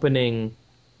opening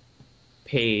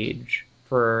page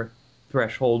for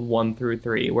Threshold 1 through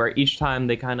 3, where each time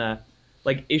they kind of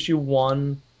like issue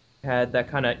 1 had that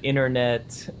kind of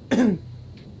internet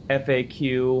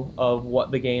FAQ of what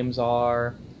the games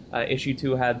are. Issue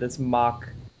 2 had this mock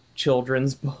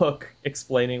children's book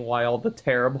explaining why all the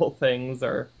terrible things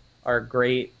are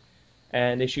great,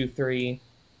 and issue 3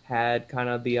 had kind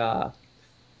of the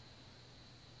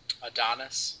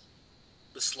Adonis,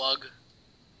 the slug.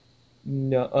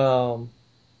 No,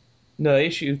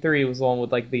 issue 3 was the one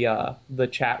with like the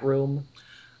chat room.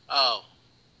 Oh,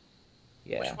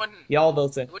 Yeah, which one? Yeah, all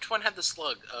those things. Which one had the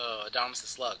slug? Adonis the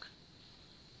slug.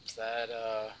 Is that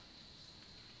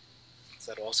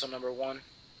also number 1?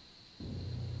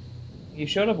 He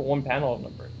showed up at one panel of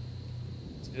number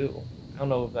 2. I don't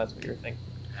know if that's what you're thinking.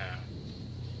 Yeah.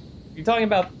 I'm talking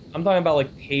about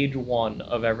like page 1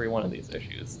 of every one of these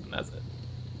issues, and that's it.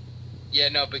 Yeah,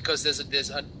 no, because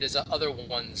there's other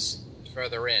ones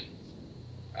further in.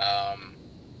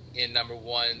 In number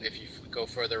 1, if you go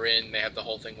further in, they have the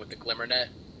whole thing with the glimmer net.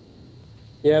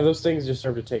 Yeah, those things just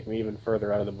serve to take me even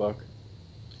further out of the book.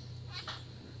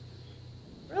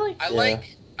 Really? I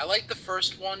like the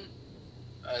first one,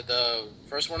 the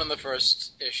first one in the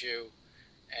first issue,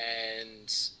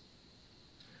 and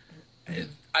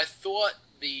I thought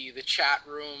the chat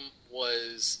room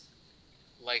was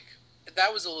like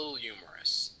that was a little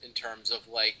humorous in terms of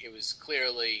like it was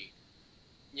clearly,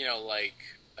 like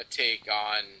a take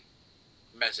on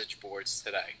message boards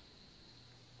today.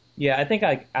 Yeah, I think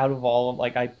out of all of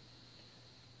like I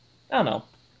don't know,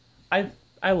 I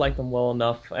liked them well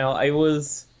enough. It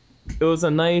was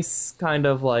a nice kind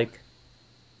of like,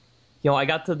 I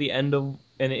got to the end of,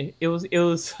 and it was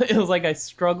like I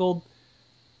struggled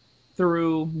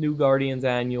through New Guardians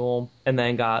Annual and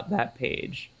then got that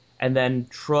page and then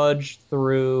trudged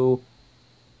through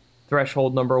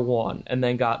threshold number 1, and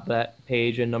then got that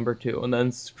page in number 2, and then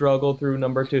struggled through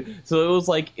number 2. So it was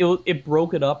like it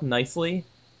broke it up nicely,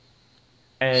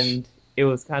 and it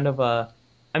was kind of a.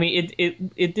 I mean,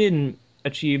 it didn't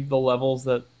achieve the levels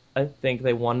that I think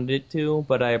they wanted it to,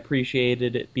 but I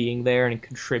appreciated it being there and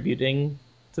contributing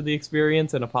to the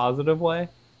experience in a positive way.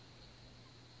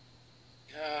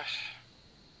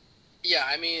 Yeah,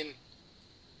 I mean,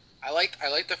 I liked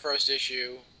the first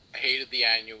issue. I hated the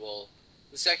annual.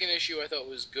 The second issue I thought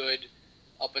was good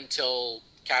up until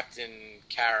Captain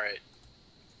Carrot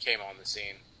came on the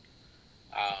scene,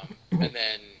 and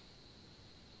then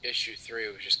issue 3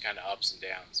 was just kind of ups and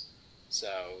downs. So,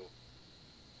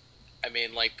 I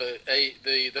mean, like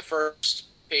the first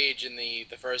page in the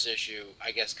first issue,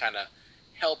 I guess, kind of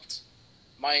helped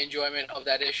my enjoyment of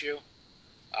that issue.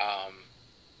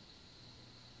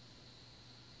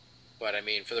 But I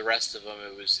mean, for the rest of them,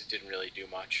 it didn't really do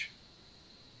much.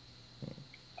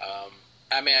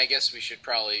 I mean, I guess we should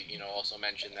probably, also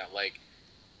mention that, like,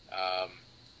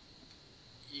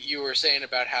 you were saying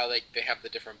about how they have the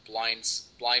different blind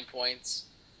points,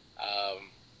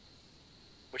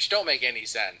 which don't make any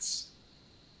sense.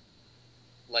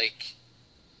 Like,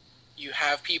 you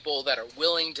have people that are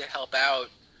willing to help out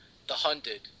the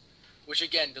hunted, which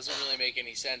again doesn't really make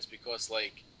any sense because,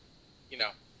 like,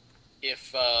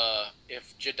 if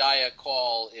Jediah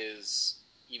Call is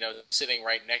sitting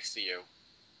right next to you,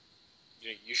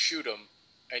 you shoot him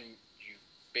and you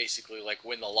basically like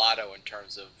win the lotto in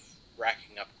terms of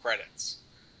racking up credits.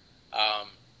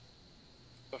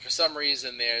 But for some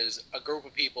reason, there's a group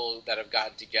of people that have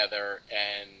gotten together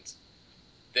and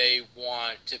they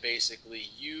want to basically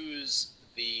use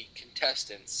the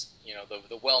contestants,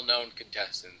 the well-known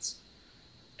contestants,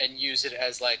 and use it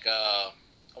as like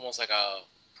almost like a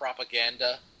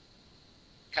propaganda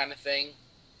kind of thing,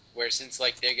 where since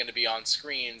like they're going to be on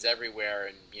screens everywhere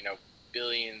and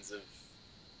billions of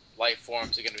life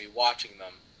forms are going to be watching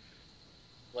them,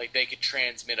 like they could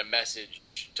transmit a message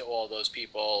to all those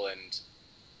people and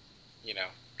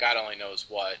God only knows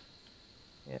what.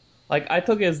 Yeah. Like, I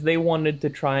took it as they wanted to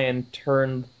try and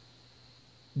turn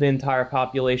the entire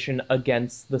population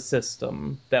against the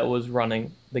system that was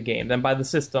running the game. And by the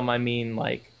system, I mean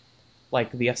like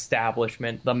the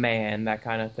establishment, the man, that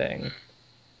kind of thing.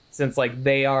 Since like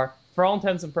they are, for all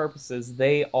intents and purposes,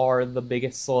 they are the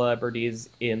biggest celebrities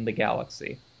in the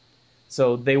galaxy.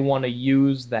 So they want to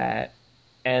use that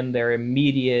and their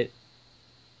immediate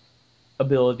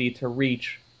ability to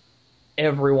reach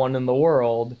everyone in the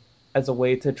world as a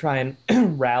way to try and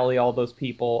rally all those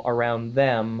people around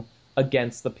them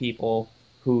against the people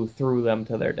who threw them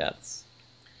to their deaths.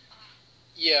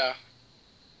 Yeah.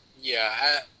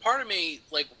 Part of me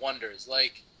like wonders,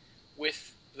 like,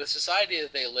 with the society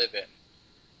that they live in,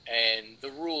 and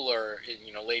the ruler,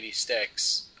 Lady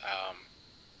Styx,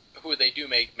 who they do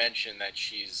make mention that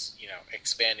she's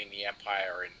expanding the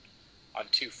empire on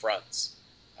two fronts.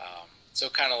 So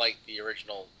kind of like the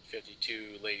original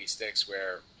 52 Lady Styx,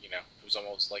 where it was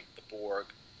almost like the Borg,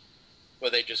 where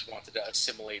they just wanted to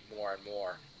assimilate more and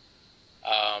more.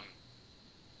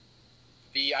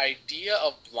 The idea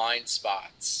of blind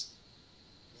spots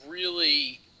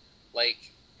really,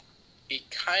 like, it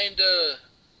kind of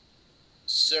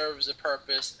serves a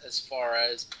purpose as far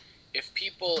as if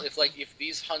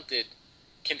these hunted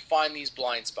can find these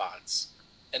blind spots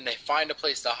and they find a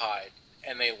place to hide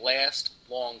and they last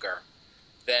longer,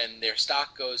 then their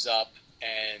stock goes up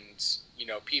and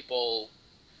people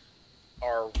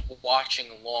are watching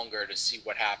longer to see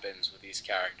what happens with these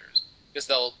characters because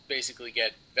they'll basically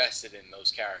get vested in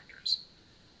those characters.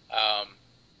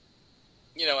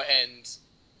 And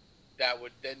that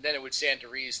would then it would stand to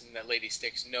reason that Lady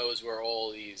Styx knows where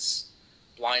all these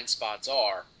blind spots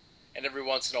are, and every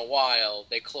once in a while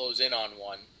they close in on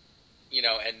one,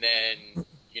 and then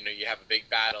you have a big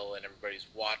battle and everybody's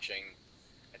watching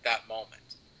at that moment.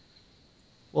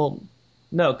 Well,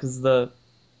 no, because the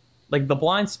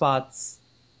blind spots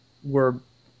were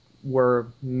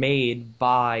made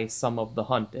by some of the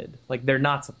hunted. Like, they're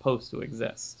not supposed to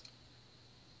exist.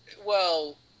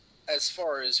 Well, as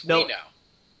far as we know.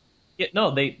 Yeah,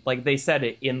 no, they said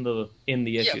it in the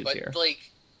issues here. Yeah, but like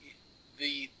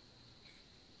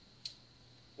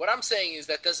what I'm saying is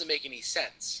that doesn't make any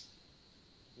sense.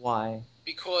 Why?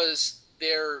 Because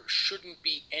there shouldn't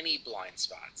be any blind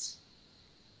spots.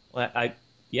 Well,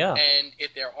 yeah. And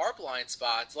if there are blind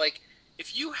spots, like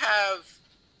if you have,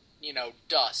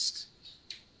 dust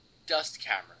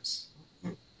cameras,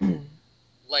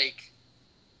 like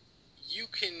you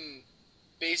can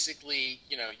basically,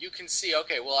 you can see,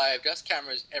 okay, well, I have dust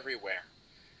cameras everywhere.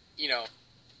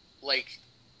 Like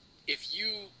if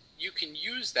you you can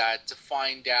use that to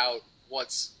find out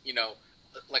what's,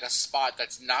 like a spot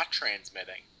that's not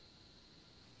transmitting.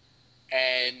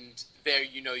 And there,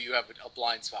 you have a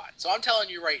blind spot. So I'm telling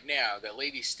you right now that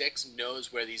Lady Styx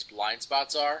knows where these blind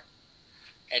spots are,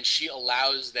 and she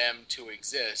allows them to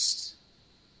exist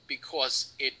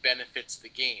because it benefits the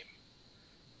game.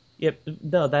 Yep,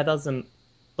 no, that doesn't,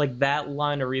 like, that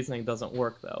line of reasoning doesn't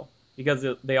work, though. Because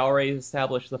they already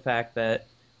established the fact that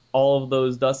all of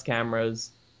those dust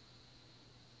cameras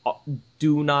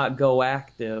do not go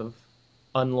active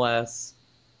unless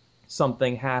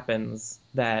something happens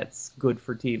that's good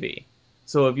for TV.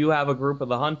 So if you have a group of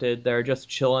the hunted, they're just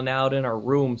chilling out in a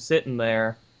room sitting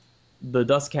there, the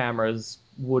dust cameras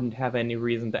wouldn't have any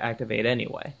reason to activate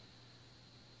anyway.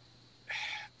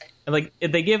 And like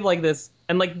if they give like this,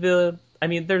 and like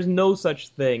there's no such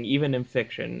thing, even in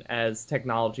fiction, as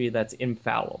technology that's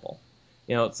infallible.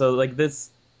 So like this,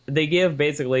 they give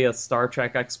basically a Star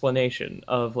Trek explanation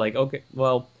of like, okay,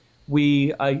 well,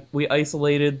 we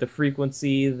isolated the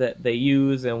frequency that they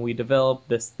use, and we developed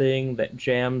this thing that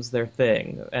jams their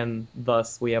thing, and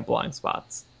thus we have blind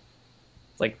spots.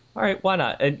 It's like, all right, why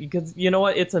not? Because you know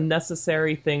what? It's a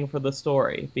necessary thing for the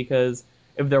story, because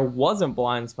if there wasn't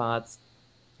blind spots,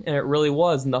 and it really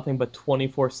was nothing but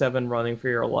 24/7 running for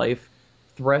your life,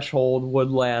 Threshold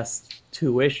would last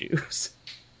 2 issues.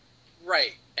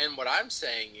 Right. And what I'm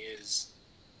saying is,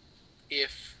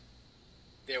 if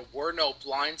there were no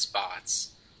blind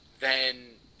spots, then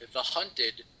the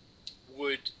hunted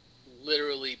would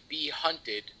literally be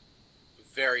hunted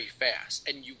very fast,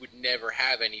 and you would never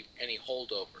have any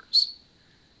holdovers.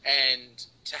 And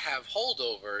to have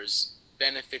holdovers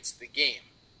benefits the game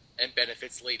and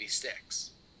benefits Lady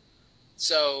Styx.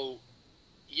 So,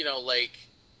 like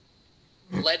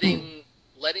letting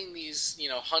these,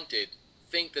 hunted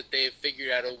think that they've figured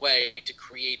out a way to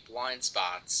create blind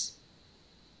spots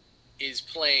is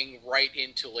playing right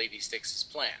into Lady Styx's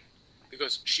plan,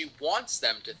 because she wants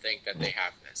them to think that they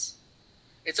have this.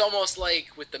 It's almost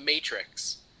like with the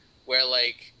Matrix, where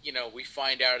we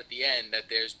find out at the end that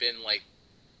there's been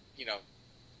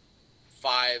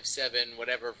 5, 7,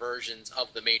 whatever versions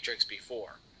of the Matrix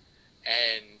before,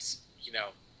 and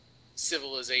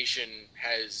civilization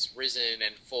has risen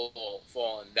and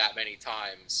fallen that many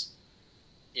times,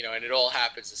 and it all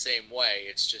happens the same way.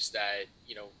 It's just that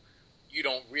you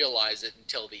don't realize it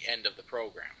until the end of the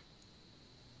program.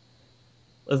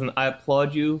 Listen, I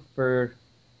applaud you for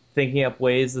thinking up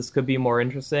ways this could be more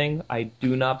interesting. I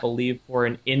do not believe for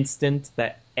an instant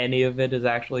that any of it is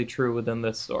actually true within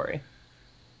this story.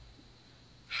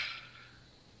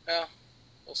 Well,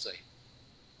 we'll see.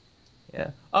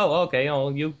 Yeah. Oh, okay.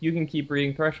 You can keep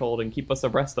reading Threshold and keep us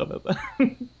abreast of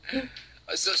it.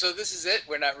 So this is it?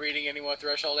 We're not reading any more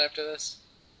Threshold after this?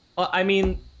 Well, I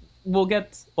mean,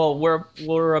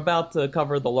 we're about to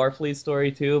cover the Larfleeze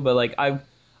story too, but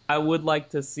I would like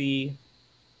to see.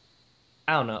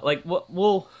 I don't know. Like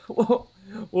we'll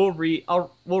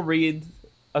read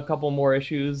a couple more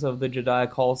issues of the Jediah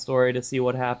Call story to see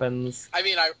what happens. I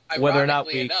mean, whether or not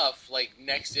enough,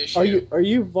 next issue. Are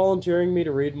you volunteering me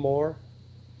to read more?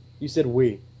 You said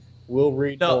we'll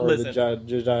read more of the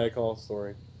Jediah Call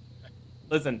story.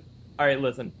 Listen,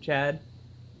 Chad.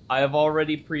 I have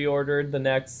already pre-ordered the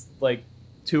next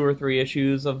 2 or 3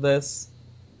 issues of this.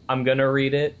 I'm gonna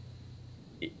read it.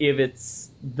 If it's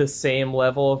the same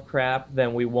level of crap,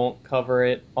 then we won't cover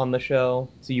it on the show,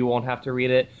 so you won't have to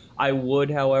read it. I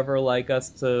would, however, like us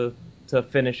to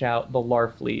finish out the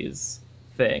Larfleeze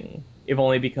thing, if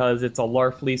only because it's a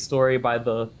Larfleeze story by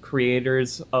the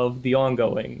creators of the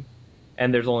ongoing,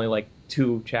 and there's only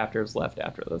 2 chapters left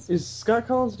after this. Is Scott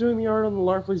Collins doing the art on the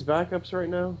Larfleeze backups right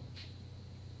now?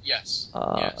 Yes.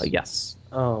 Yes.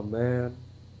 Oh, man.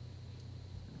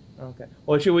 Okay.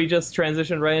 Well, should we just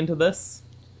transition right into this?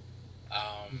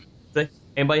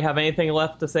 Anybody have anything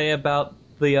left to say about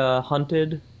the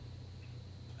Hunted?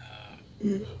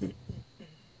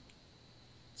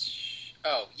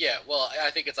 Oh, yeah. Well, I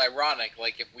think it's ironic,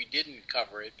 if we didn't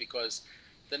cover it, because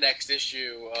the next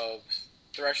issue of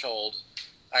Threshold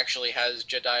actually has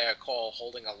Jediah Call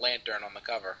holding a lantern on the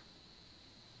cover.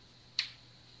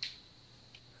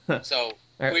 So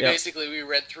we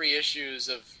read 3 issues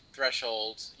of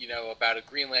Threshold, about a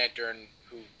Green Lantern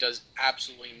who does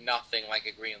absolutely nothing like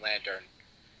a Green Lantern,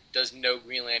 does no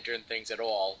Green Lantern things at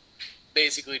all,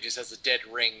 basically just has a dead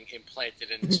ring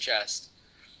implanted in his chest.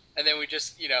 And then we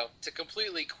just, to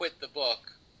completely quit the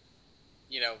book,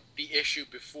 the issue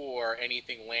before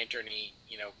anything Lantern-y,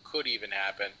 could even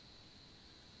happen,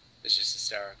 is just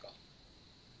hysterical.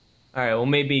 All right, well,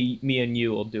 maybe me and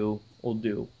you will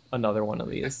do another one of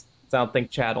these. So I don't think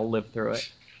Chad will live through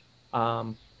it.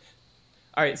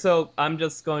 All right, so I'm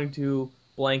just going to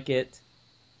blanket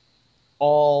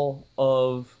all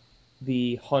of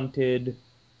the hunted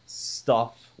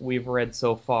stuff we've read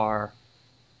so far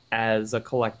as a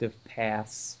collective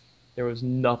pass. There was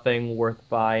nothing worth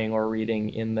buying or reading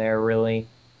in there, really.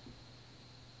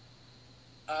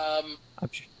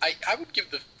 I would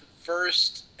give the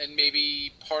first and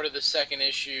maybe part of the second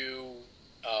issue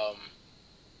um,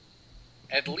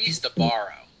 at least a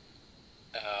borrow.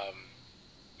 Um,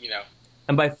 you know,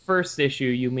 And by first issue,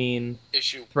 you mean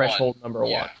issue Threshold one. number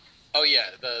Yeah. one. Oh yeah,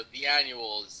 the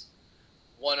annual is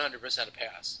 100% a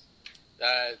pass.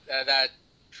 That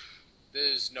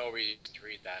there's no reason to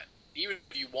read that. Even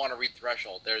if you want to read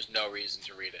Threshold, there's no reason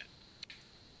to read it.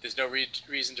 There's no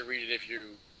reason to read it if you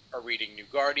are reading New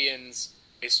Guardians.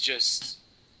 It's just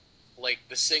like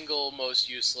the single most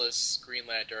useless Green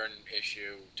Lantern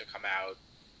issue to come out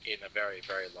in a very,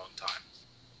 very long time.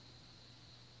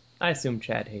 I assume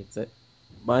Chad hates it.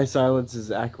 My silence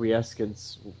is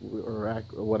acquiescence or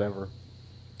whatever.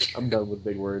 I'm done with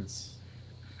big words.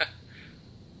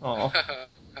 Oh,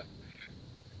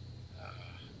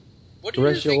 What do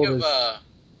you think of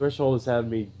Threshold has had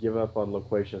me give up on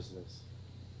loquaciousness.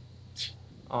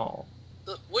 oh.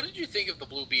 what did you think of the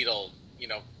Blue Beetle,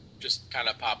 just kind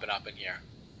of popping up in here?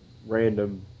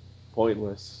 Random,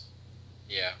 pointless.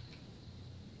 Yeah.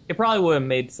 It probably would have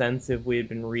made sense if we had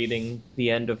been reading the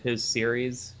end of his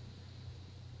series.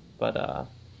 But, I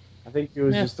think it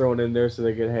was just thrown in there so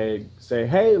they could say,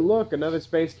 hey, look, another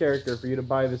space character for you to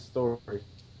buy this story.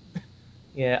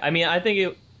 Yeah, I mean, I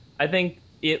think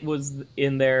it was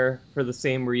in there for the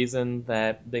same reason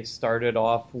that they started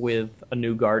off with a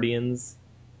New Guardians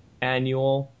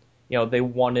annual. They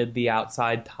wanted the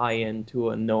outside tie-in to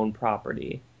a known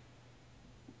property.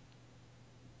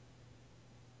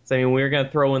 So, I mean, we were going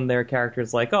to throw in their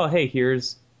characters like, oh, hey,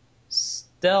 here's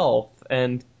Stealth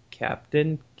and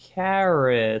Captain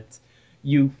Carrot.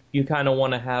 You kind of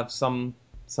want to have some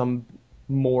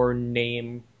more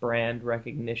name brand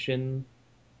recognition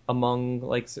among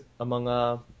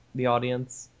the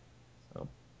audience. So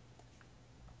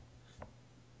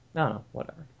I don't know,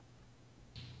 whatever.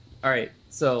 All right,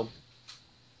 so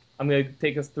I'm gonna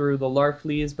take us through the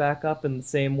Larfleeze back up in the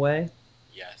same way.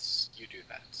 Yes, you do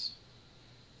that.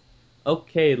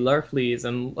 Okay, Larfleeze,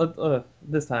 and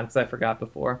this time because I forgot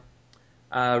before.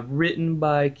 Written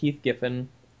by Keith Giffen,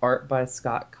 art by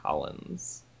Scott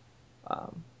Collins.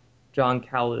 John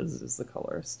Callis is the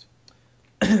colorist.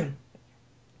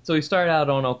 So we start out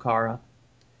on Okara,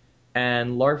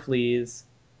 and Larfleeze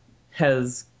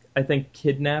has, I think,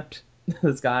 kidnapped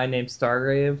this guy named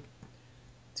Stargrave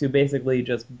to basically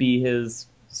just be his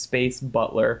space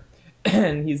butler.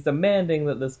 And he's demanding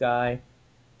that this guy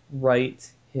write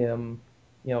him,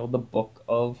 the Book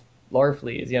of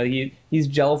Larfleeze. He's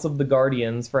jealous of the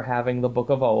Guardians for having the Book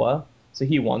of Oa, so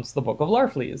he wants the Book of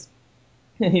Larfleeze.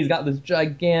 And he's got this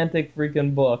gigantic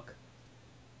freaking book.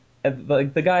 And,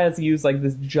 the guy has to use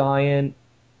this giant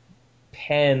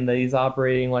pen that he's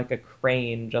operating like a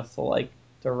crane just to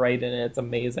write in it. It's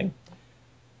amazing.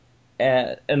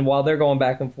 And while they're going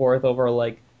back and forth over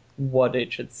what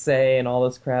it should say and all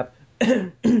this crap,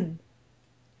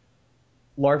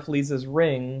 Larfleeze's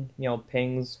ring,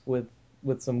 pings with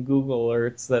some Google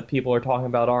alerts that people are talking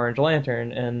about Orange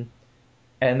Lantern, and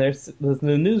the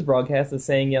news broadcast is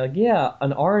saying, yeah,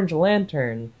 an Orange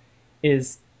Lantern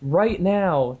is right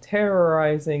now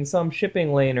terrorizing some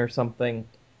shipping lane or something.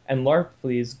 And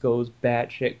Larfleeze goes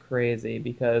batshit crazy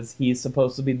because he's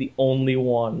supposed to be the only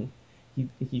one.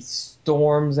 He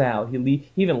storms out. He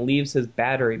even leaves his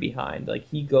battery behind.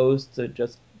 He goes to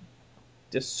just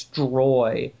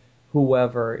destroy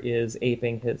whoever is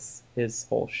aping his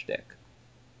whole shtick.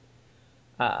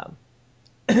 A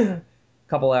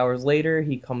couple hours later,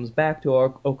 he comes back to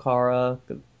Okara.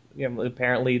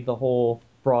 Apparently, the whole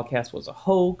broadcast was a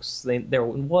hoax. There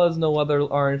was no other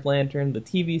Orange Lantern. The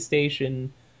TV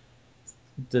station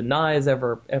denies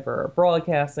ever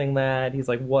broadcasting that. He's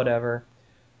like, whatever.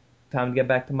 Time to get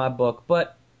back to my book.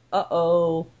 But,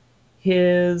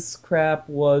 his crap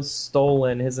was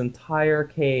stolen. His entire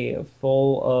cave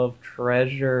full of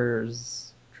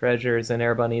treasures and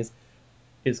air bunnies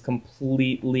is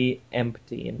completely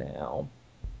empty now.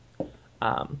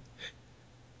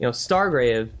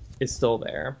 Stargrave is still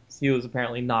there. He was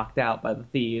apparently knocked out by the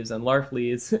thieves, and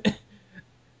Larfleeze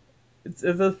is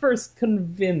at first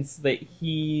convinced that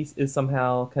he is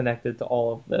somehow connected to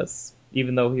all of this,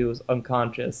 even though he was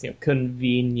unconscious,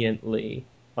 conveniently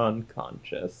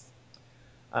unconscious.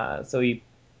 So he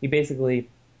basically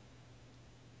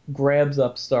grabs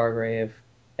up Stargrave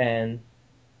and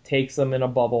takes him in a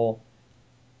bubble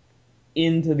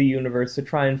into the universe to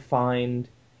try and find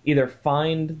either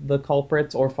find the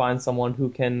culprits or find someone who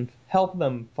can help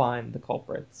them find the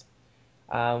culprits.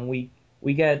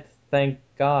 We get, thank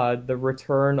God, the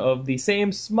return of the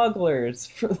same smugglers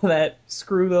that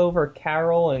screwed over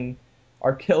Carol and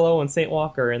Arkillo and St.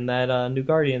 Walker in that New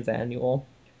Guardians annual.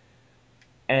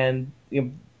 And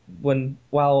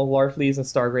while Larfleeze and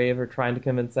Stargrave are trying to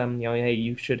convince them, hey,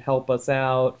 you should help us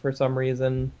out for some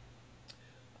reason,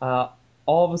 all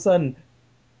of a sudden,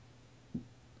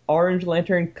 Orange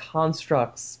Lantern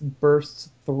constructs burst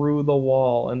through the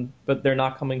wall, but they're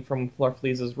not coming from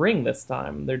Larfleeze's ring this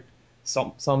time. They're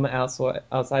some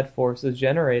outside force is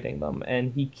generating them,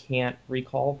 and he can't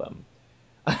recall them.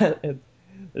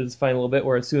 It's funny a little bit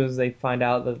where as soon as they find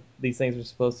out that these things are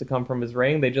supposed to come from his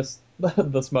ring,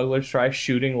 the smugglers try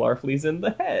shooting Larfleeze in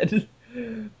the head,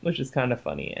 which is kind of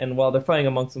funny. And while they're fighting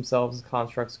amongst themselves,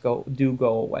 constructs do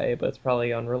go away, but it's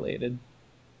probably unrelated.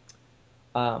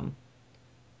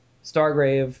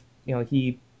 Stargrave,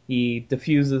 he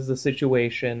diffuses the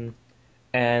situation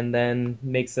and then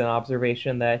makes an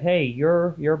observation that, hey,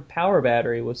 your power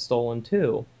battery was stolen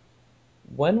too.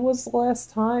 When was the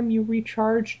last time you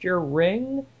recharged your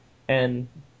ring? And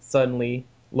suddenly,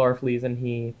 Larfleeze and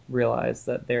he realize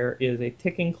that there is a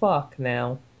ticking clock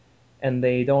now, and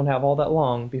they don't have all that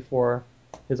long before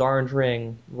his orange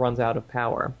ring runs out of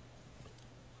power.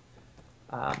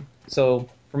 So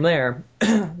from there,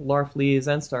 Larfleeze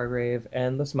and Stargrave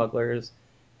and the smugglers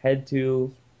head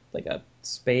to like a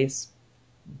space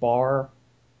bar,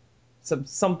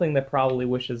 something that probably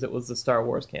wishes it was the Star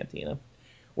Wars Cantina,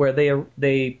 where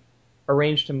they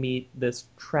arrange to meet this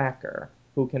tracker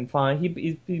who can find.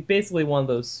 He's basically one of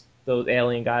those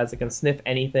alien guys that can sniff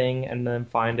anything and then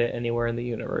find it anywhere in the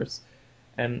universe.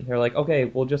 And they're like, okay,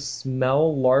 we'll just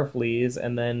smell Larfleeze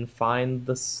and then find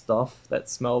the stuff that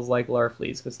smells like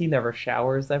Larfleeze, because he never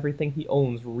showers. Everything he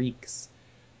owns reeks.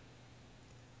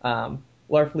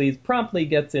 Larfleeze promptly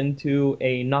gets into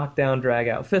a knockdown,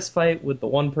 drag-out fistfight with the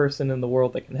one person in the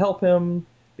world that can help him,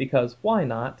 because why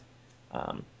not?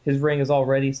 His ring is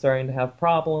already starting to have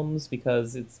problems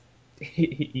because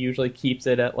he usually keeps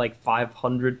it at like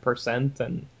 500%,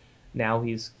 and now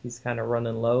he's kind of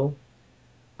running low.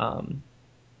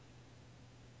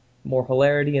 More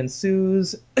hilarity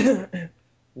ensues.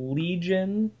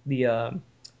 Legion, the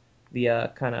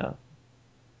kind of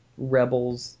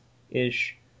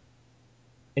rebels-ish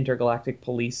intergalactic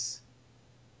police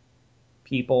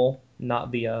people,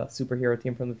 not the superhero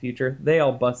team from the future, they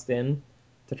all bust in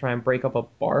to try and break up a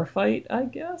bar fight, I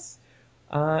guess.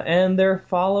 And they're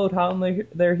followed hot on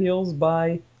their heels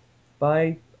by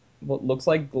what looks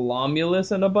like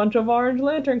Glomulus and a bunch of Orange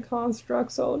Lantern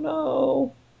constructs. Oh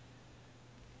no!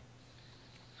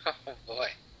 Oh boy.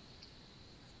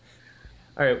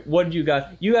 Alright, what did you guys...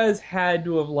 You guys had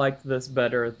to have liked this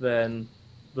better than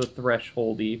the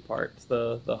thresholdy parts,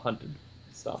 the hunted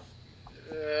stuff.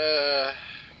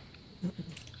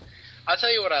 I'll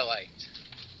tell you what I liked.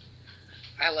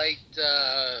 I liked,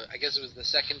 I guess it was the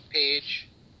second page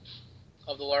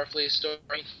of the Larfleeze story.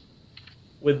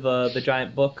 With the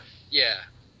giant book? Yeah.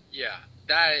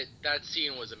 That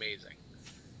scene was amazing.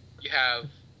 You have,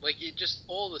 just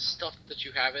all the stuff that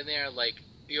you have in there,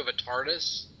 you have a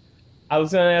TARDIS. I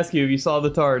was going to ask you if you saw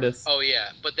the TARDIS. Oh,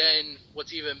 yeah. But then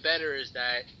what's even better is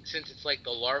that since it's like the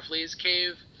Larfleeze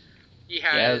cave, he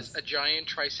has a giant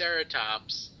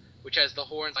Triceratops, which has the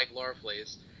horns like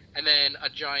Larfleeze, and then a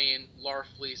giant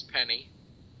Larfleeze penny.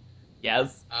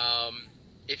 Yes.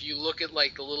 If you look at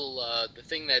the little the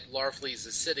thing that Larfleeze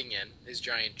is sitting in, his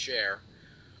giant chair,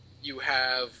 you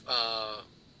have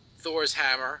Thor's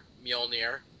hammer,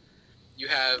 Mjolnir. You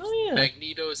have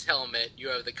Magneto's helmet. You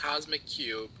have the Cosmic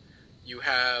Cube. You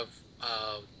have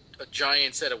a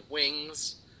giant set of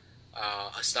wings,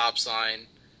 a stop sign,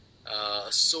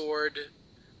 a sword,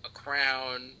 a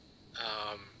crown.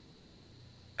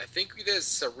 I think there's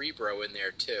Cerebro in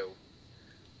there too.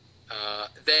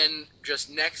 Then just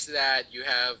next to that, you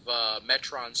have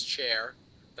Metron's chair,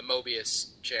 the Mobius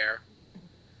chair.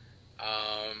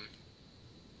 At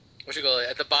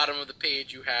the bottom of the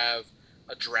page, you have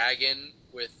a dragon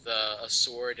with a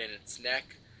sword in its neck.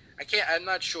 I'm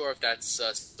not sure if that's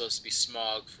supposed to be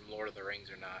Smaug from Lord of the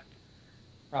Rings or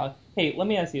not. Hey, let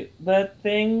me ask you, that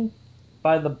thing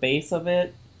by the base of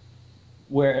it,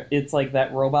 where it's like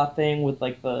that robot thing with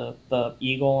the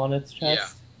eagle on its chest? Yeah.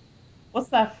 What's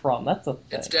that from? That's a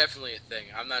thing. It's definitely a thing.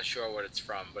 I'm not sure what it's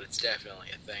from, but it's definitely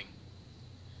a thing.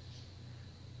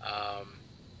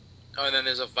 And then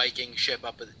there's a Viking ship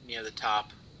up near the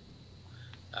top.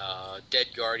 Dead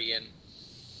Guardian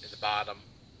at the bottom.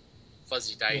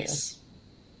 Fuzzy dice.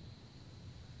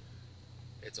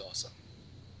 Yeah. It's awesome.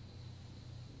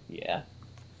 Yeah.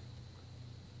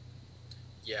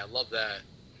 Yeah, love that.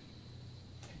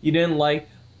 You didn't like.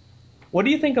 What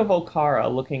do you think of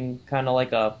Okara looking kind of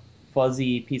like a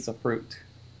fuzzy piece of fruit?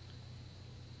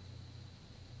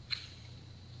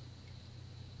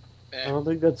 I Eh, don't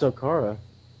think that's Okara.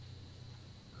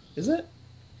 Is it?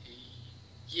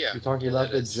 yeah, You're talking yeah,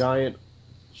 about that the is. giant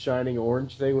shining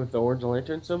orange thing with the orange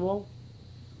lantern symbol?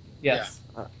 Yeah, Yes.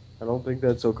 I don't think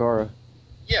that's Okara.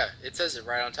 yeah, it says it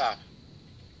right on top.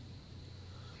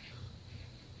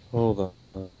 Hold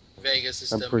on. Vega I'm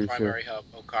System pretty sure. Primary Hub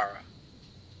Okara.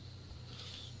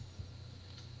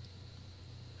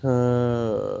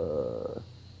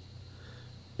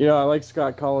 I like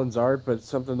Scott Collins' art, but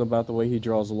something about the way he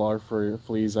draws larva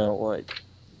fleas I don't like.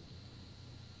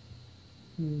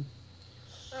 Hmm.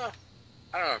 Oh,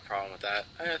 I don't have a problem with that.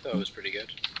 I thought it was pretty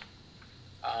good.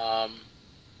 Um,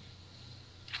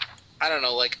 I don't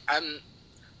know. Like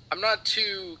I'm not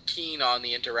too keen on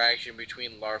the interaction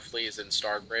between Larfleeze and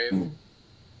Stargrave.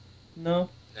 No.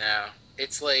 No,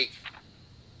 it's like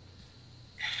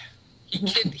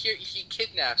he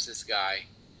kidnaps this guy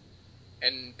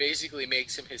and basically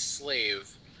makes him his slave,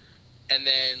 and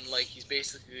then like he's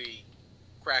basically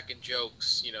cracking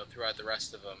jokes, throughout the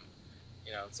rest of them.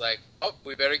 It's like, oh,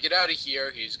 we better get out of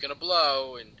here. He's gonna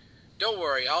blow, and don't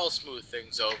worry, I'll smooth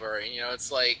things over. And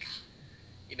it's like,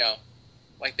 you know,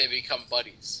 like they become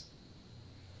buddies.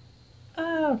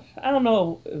 I don't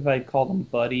know if I call them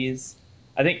buddies.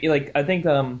 I think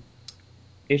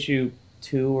issue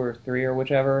 2 or 3 or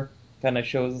whichever kind of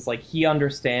shows us like he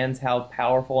understands how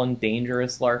powerful and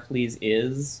dangerous Larfleeze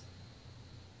is.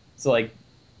 So like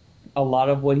a lot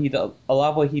of what he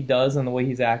does and the way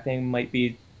he's acting might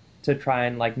be to try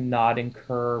and like not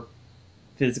incur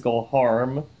physical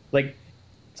harm. Like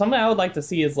something I would like to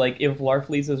see is like if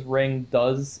Larfleeze's ring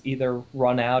does either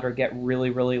run out or get really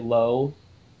really low,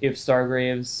 if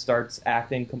Stargraves starts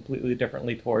acting completely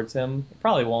differently towards him. It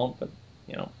probably won't, but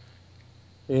you know.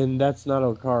 And that's not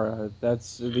Okara.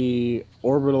 That's the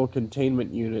orbital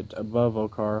containment unit above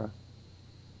Okara.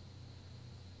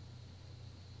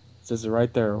 It says it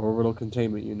right there, orbital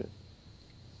containment unit.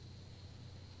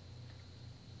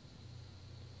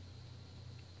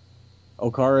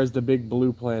 Okara is the big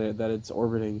blue planet that it's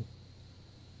orbiting.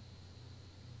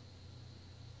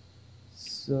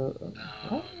 So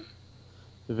what?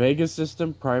 The Vega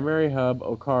System Primary Hub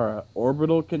Okara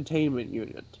Orbital Containment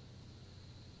Unit.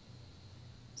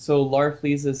 So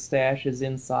Larfleeze's stash is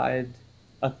inside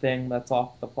a thing that's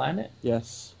off the planet?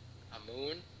 Yes. A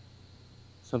moon?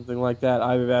 Something like that.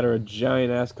 Either that or a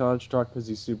giant ass construct because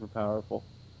he's super powerful.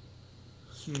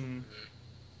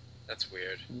 That's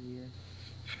weird. Weird.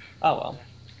 Oh well.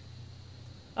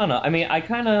 I don't know. I mean, I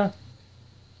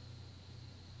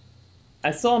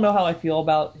still don't know how I feel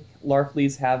about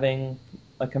Larfleeze having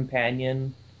a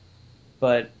companion,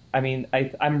 but I mean,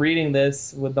 I'm reading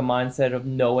this with the mindset of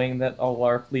knowing that a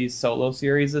Larfleeze solo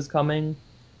series is coming,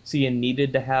 so you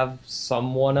needed to have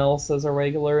someone else as a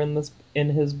regular in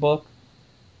his book.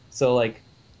 So like,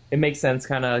 it makes sense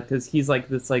kind of because he's like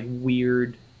this like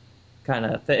weird kind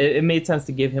of. It made sense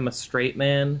to give him a straight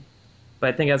man,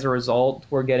 but I think as a result,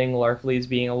 we're getting Larfleeze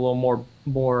being a little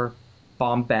more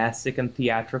bombastic and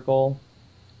theatrical.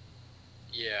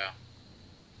 Yeah.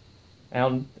 I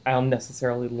don't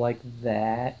necessarily like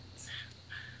that.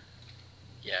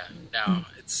 Yeah. No,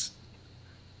 it's.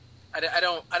 I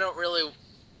don't really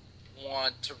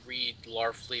want to read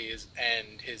Larfleeze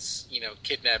and his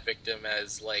kidnap victim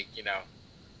as like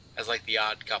as like the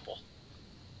odd couple.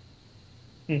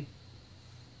 Hmm.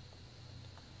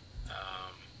 Um,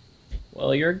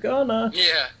 Well, you're gonna.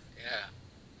 yeah,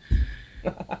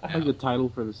 I like the title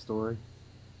for the story.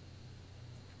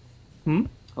 Hmm?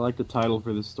 I like the title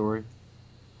for the story.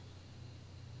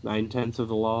 9/10 of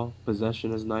the law.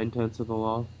 Possession is 9/10 of the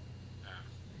law.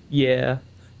 Yeah.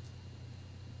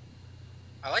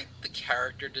 I like the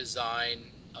character design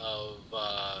of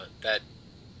that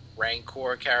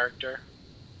Rancor character.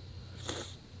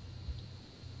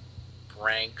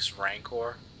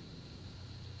 Rancor.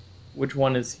 Which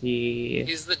one is he?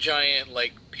 He's the giant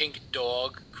like pink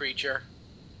dog creature.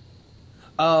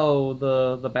 Oh,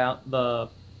 the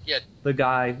Yeah, the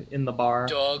guy in the bar.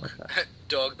 dog, Okay.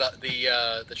 dog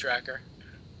the tracker.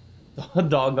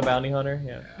 Dog the bounty hunter.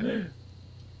 Yeah.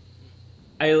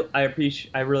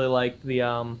 I really liked the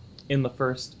in the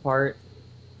first part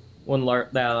when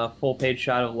that full page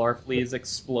shot of Larfleeze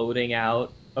exploding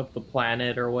out of the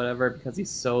planet or whatever because he's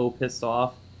so pissed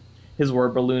off. His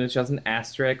word balloon is just an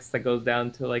asterisk that goes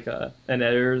down to like an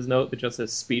editor's note that just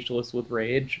says speechless with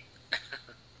rage.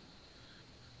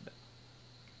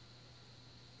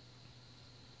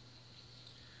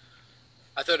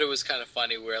 I thought it was kind of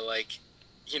funny where like,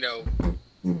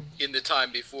 in the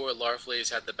time before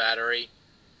Larfleeze had the battery,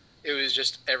 it was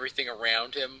just everything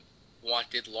around him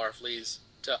wanted Larfleeze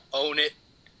to own it.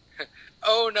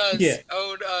 Own Yeah.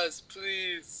 us,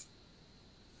 please.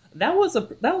 I'm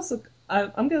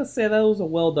gonna say that was a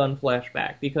well done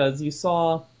flashback because you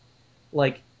saw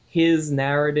like his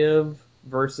narrative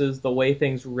versus the way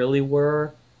things really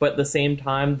were, but at the same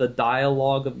time the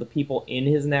dialogue of the people in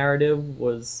his narrative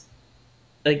was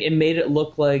like it made it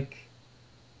look like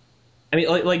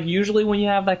like usually when you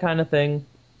have that kind of thing,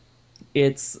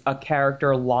 it's a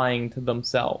character lying to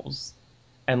themselves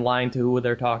and lying to who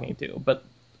they're talking to. But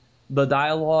the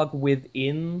dialogue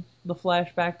within the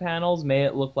flashback panels made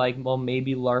it look like, well,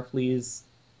 maybe Larfleeze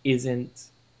isn't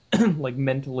like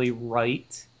mentally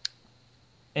right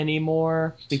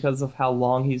anymore because of how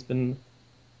long he's been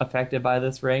affected by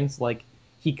this ring. So, like,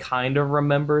 he kind of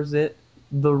remembers it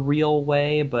the real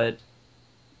way, but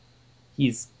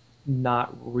he's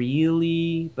not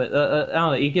really. But I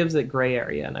don't know. He gives it gray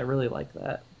area, and I really like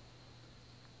that.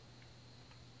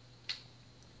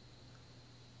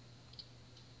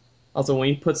 Also, when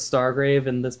he puts Stargrave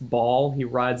in this ball, he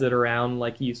rides it around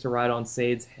like he used to ride on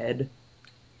Sade's head.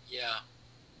 Yeah.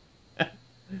 I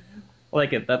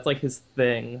like it. That's like his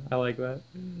thing. I like that.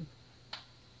 I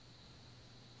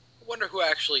wonder who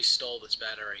actually stole this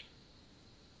battery.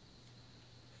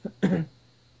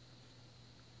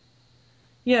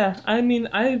 Yeah, I mean,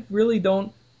 I really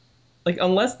don't like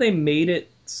unless they made it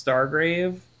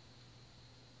Stargrave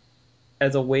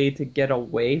as a way to get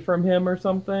away from him or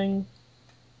something.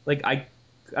 Like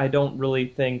I don't really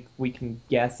think we can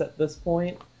guess at this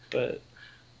point, but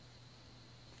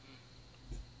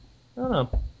I don't know.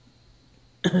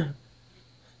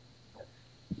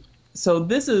 So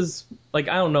this is like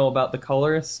I don't know about the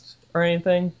colorist or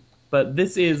anything, but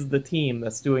this is the team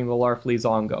that's doing the Larfleeze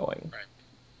ongoing. Right.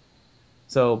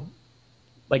 So,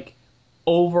 like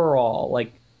overall,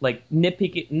 like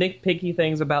nitpicky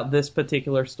things about this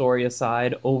particular story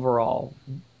aside, overall,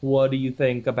 what do you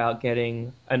think about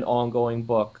getting an ongoing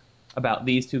book about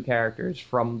these two characters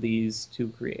from these two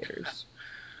creators?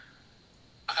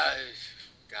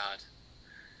 God.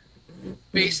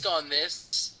 Based on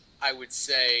this, I would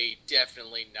say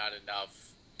definitely not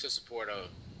enough to support a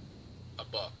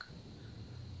book.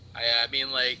 I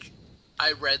mean, like,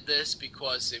 I read this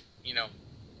because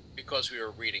because we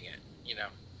were reading it,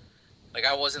 Like,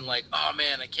 I wasn't like, oh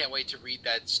man, I can't wait to read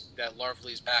that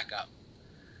Larfleeze backup.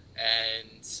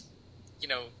 And,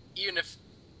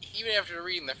 even after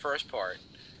reading the first part,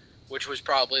 which was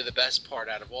probably the best part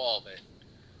out of all of it,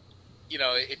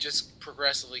 it just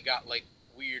progressively got, like,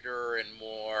 weirder and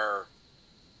more,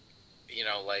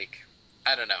 like,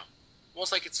 I don't know,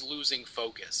 almost like it's losing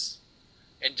focus.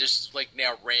 And just, like,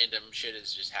 now random shit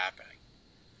is just happening.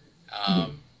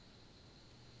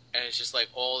 And it's just, like,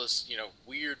 all this,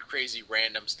 weird, crazy,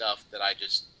 random stuff that I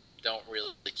just don't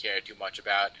really care too much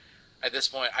about. At this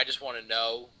point, I just want to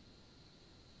know,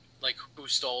 like, who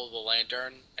stole the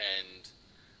lantern, and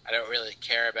I don't really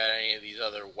care about any of these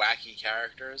other wacky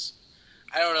characters.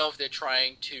 I don't know if they're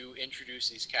trying to introduce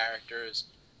these characters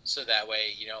so that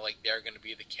way, like, they're going to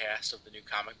be the cast of the new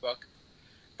comic book.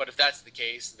 But if that's the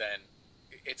case, then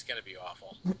it's going to be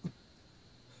awful.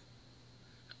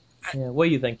 Yeah, what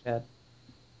do you think, Chad?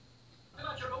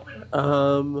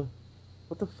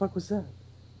 What the fuck was that?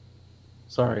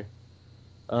 Sorry.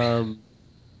 It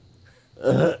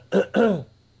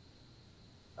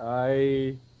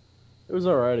was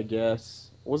alright, I guess.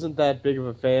 Wasn't that big of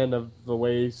a fan of the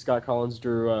way Scott Collins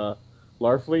drew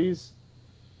Larfleeze.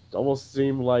 It almost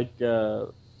seemed like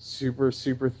super,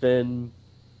 super thin.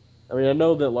 I mean, I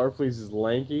know that Larfleeze is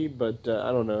lanky, but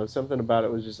I don't know. Something about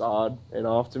it was just odd and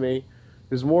off to me.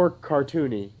 It was more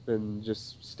cartoony than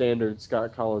just standard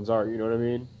Scott Collins art, you know what I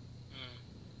mean?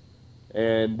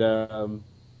 And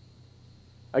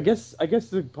I guess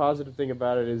the positive thing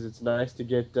about it is it's nice to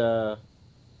get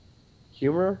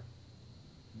humor,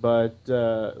 but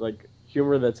like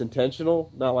humor that's intentional,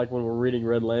 not like when we're reading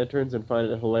Red Lanterns and find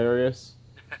it hilarious.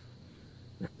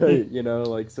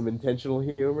 Like some intentional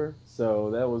humor.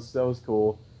 So that was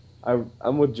cool.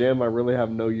 I'm with Jim. I really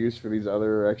have no use for these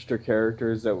other extra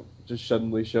characters that just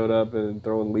suddenly showed up and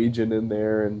throwing Legion in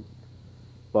there and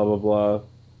blah blah blah.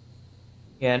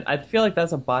 Yeah, and I feel like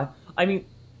that's I mean,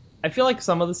 I feel like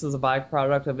some of this is a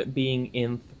byproduct of it being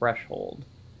in Threshold.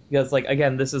 Because, like,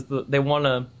 again, they want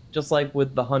to, just like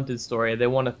with the Hunted story, they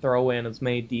want to throw in as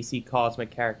many DC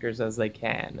Cosmic characters as they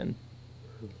can. And,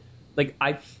 like,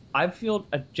 I feel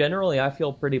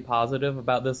pretty positive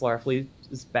about this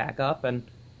Larfleeze's backup. And,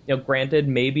 granted,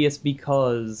 maybe it's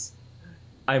because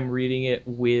I'm reading it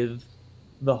with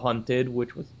the Hunted,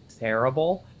 which was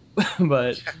terrible.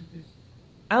 But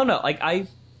I don't know. Like I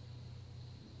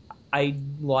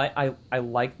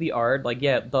like the art. Like,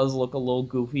 yeah, it does look a little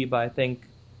goofy, but I think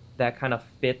that kind of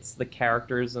fits the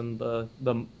characters and the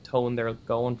tone they're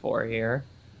going for here.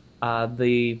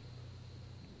 The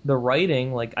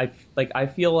writing, I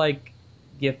feel like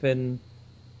Giffen.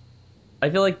 I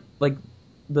feel like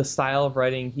the style of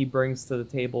writing he brings to the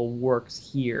table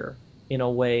works here in a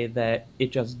way that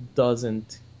it just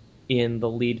doesn't in the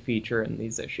lead feature in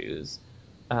these issues.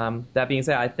 That being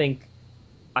said, I think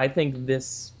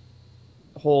this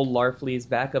whole Larfleeze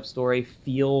backup story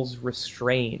feels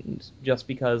restrained just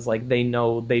because like they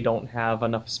know they don't have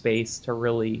enough space to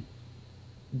really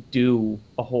do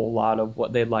a whole lot of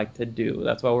what they'd like to do.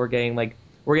 That's why we're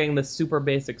getting this super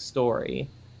basic story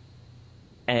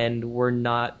and we're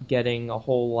not getting a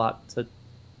whole lot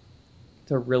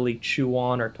to really chew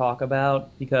on or talk about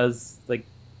because like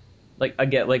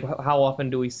again, like how often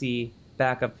do we see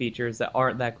backup features that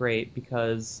aren't that great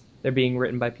because they're being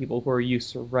written by people who are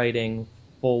used to writing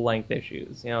full length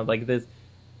issues? You know, like this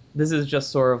is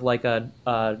just sort of like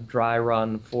a dry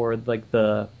run for like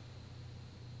the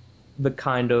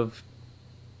kind of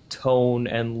tone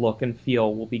and look and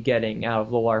feel we'll be getting out of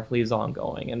the Larfleeze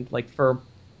ongoing. And like for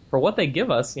what they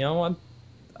give us, you know,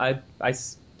 I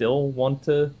still want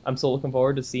to. I'm still looking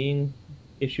forward to seeing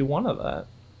issue 1 of that.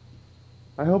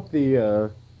 I hope I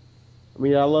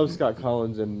mean, I love Scott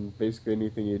Collins and basically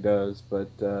anything he does, but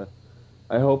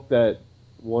I hope that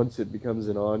once it becomes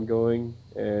an ongoing,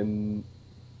 and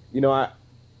you know, on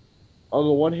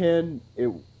the one hand,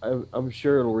 I'm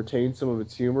sure it'll retain some of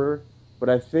its humor, but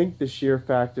I think the sheer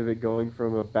fact of it going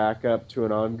from a backup to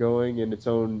an ongoing in its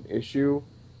own issue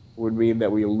would mean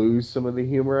that we lose some of the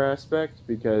humor aspect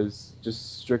because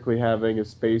just strictly having a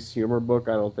space humor book,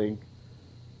 I don't think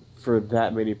for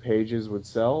that many pages would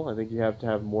sell. I think you have to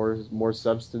have more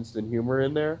substance than humor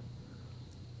in there.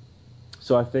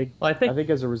 So Well, I think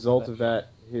as a result of that,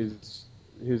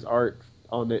 his art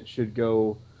on it should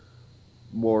go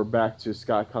more back to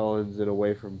Scott Collins and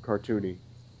away from cartoony.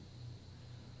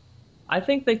 I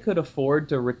think they could afford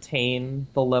to retain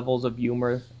the levels of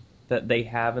humor that they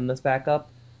have in this backup,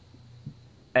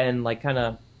 and like kind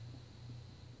of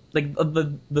like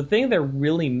the thing they're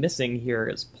really missing here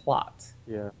is plot.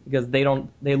 Yeah. Because they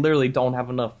literally don't have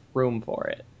enough room for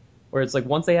it. Where it's like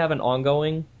once they have an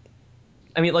ongoing,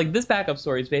 I mean, like this backup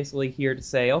story is basically here to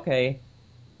say, okay,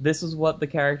 this is what the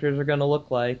characters are going to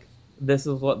look like, this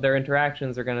is what their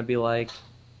interactions are going to be like,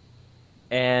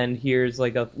 and here's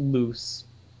like a loose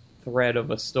thread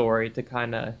of a story to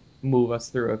kind of move us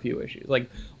through a few issues. Like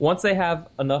once they have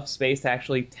enough space to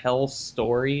actually tell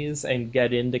stories and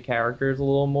get into characters a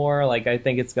little more, like I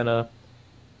think it's gonna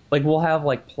like we'll have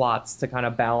like plots to kind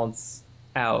of balance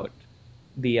out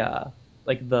the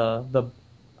the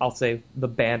I'll say the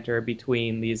banter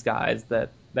between these guys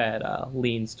that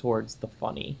leans towards the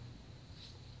funny.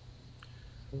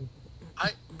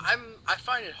 I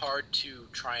find it hard to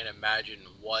try and imagine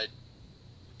what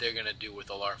they're gonna do with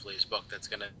the Larfleeze book that's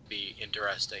gonna be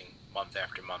interesting month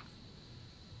after month.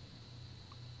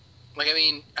 Like, I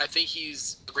mean, I think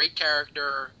he's a great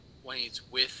character when he's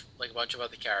with like a bunch of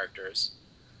other characters,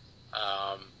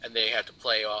 and they have to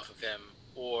play off of him,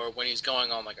 or when he's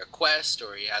going on like a quest,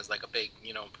 or he has like a big,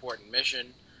 important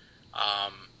mission.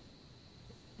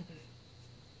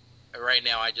 Right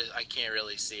now, I can't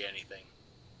really see anything.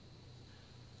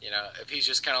 If he's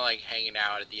just kind of like hanging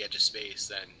out at the edge of space,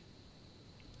 then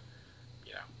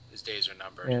his days are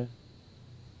numbered. Yeah.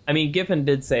 I mean, Giffen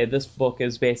did say this book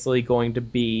is basically going to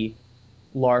be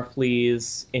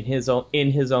Larfleeze in his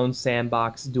own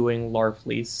sandbox doing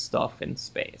Larfleeze stuff in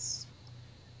space,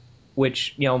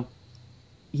 which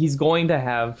he's going to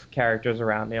have characters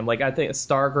around him. Like I think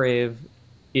Stargrave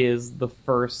is the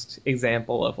first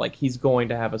example of like he's going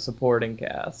to have a supporting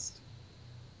cast.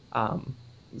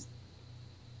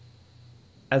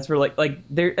 As for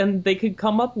they could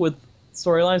come up with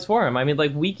storylines for him. I mean,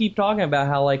 like we keep talking about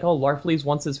how like Larfleeze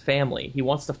wants his family. He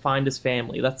wants to find his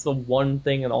family. That's the one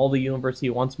thing in all the universe he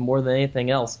wants more than anything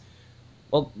else.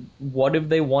 Well, what if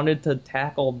they wanted to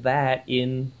tackle that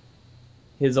in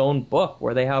his own book,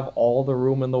 where they have all the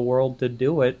room in the world to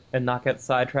do it and not get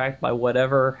sidetracked by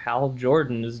whatever Hal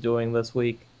Jordan is doing this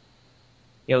week?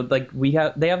 Like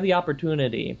they have the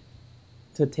opportunity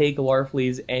to take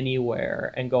Larfleeze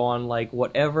anywhere and go on like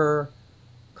whatever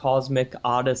cosmic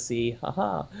odyssey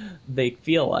they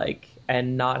feel like,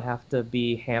 and not have to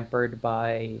be hampered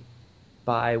by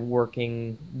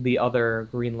working the other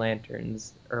Green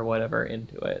Lanterns or whatever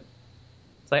into it.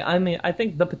 It's like, I mean, I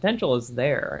think the potential is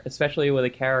there, especially with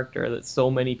a character that so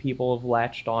many people have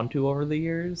latched onto over the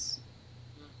years.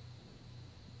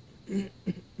 Yeah,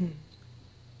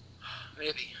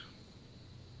 maybe.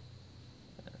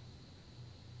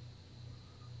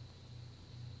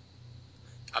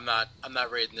 I'm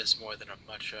not rating this more than a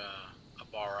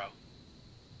borrow.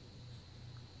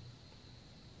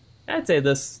 I'd say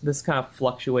this kind of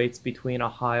fluctuates between a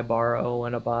high borrow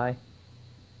and a buy.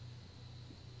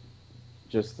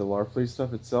 Just the Larfleeze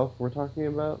stuff itself we're talking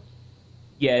about?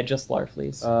 Yeah, just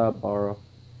Larfleeze. Borrow.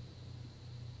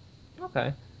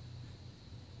 Okay.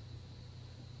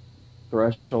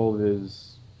 Threshold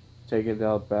is take it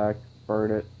out back,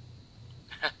 burn it.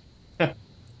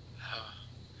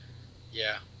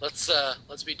 Yeah, let's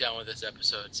be done with this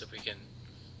episode so we can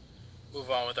move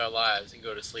on with our lives and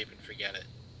go to sleep and forget it.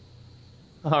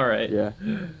 All right. Yeah.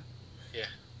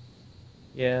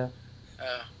 Yeah.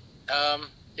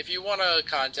 If you want to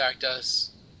contact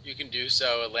us, you can do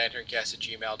so at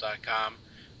LanternCast@gmail.com,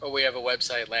 or we have a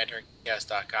website,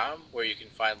 LanternCast.com, where you can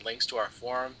find links to our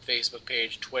forum, Facebook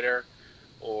page, Twitter,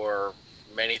 or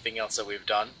anything else that we've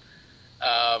done.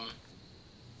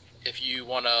 If you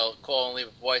want to call and leave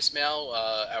a voicemail,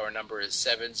 our number is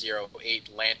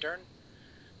 708-LANTERN.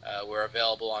 We're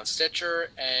available on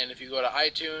Stitcher, and if you go to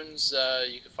iTunes,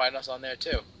 you can find us on there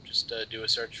too. Just do a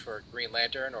search for Green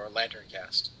Lantern or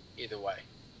LanternCast. Either way.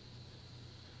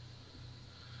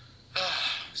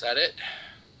 Is that it?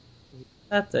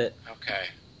 That's it. Okay.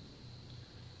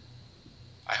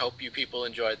 I hope you people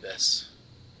enjoyed this.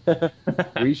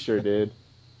 We sure did.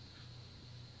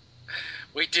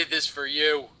 We did this for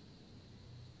you.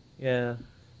 Yeah.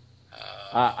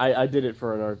 I did it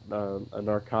for a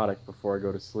narcotic before I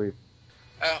go to sleep.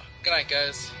 Oh, good night,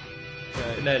 guys.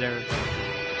 Good night, everybody.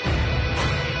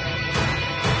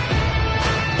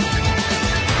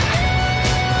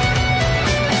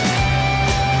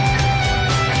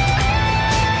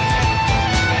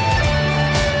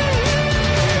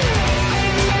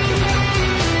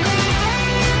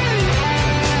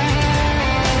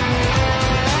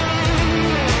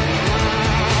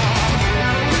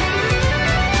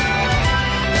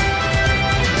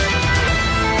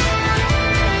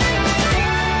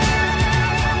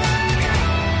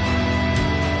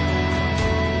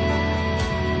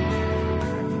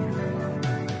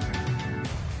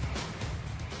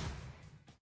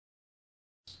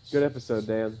 Good episode,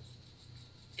 Dan.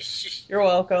 You're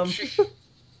welcome.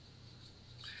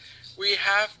 We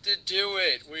have to do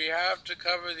it. We have to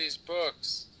cover these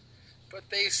books. But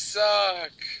they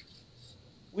suck.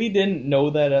 We didn't know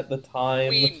that at the time.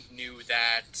 We knew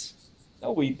that.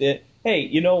 No, we did. Hey,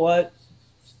 you know what?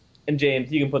 And James,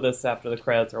 you can put this after the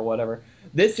credits or whatever.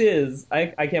 This is...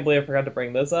 I can't believe I forgot to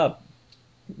bring this up.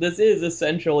 This is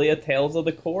essentially a Tales of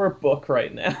the Corps book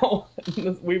right now.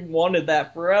 We've wanted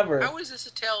that forever. How is this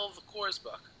a Tale of the Corps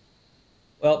book?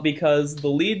 Well, because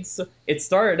it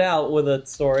started out with a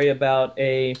story about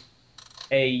a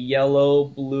yellow,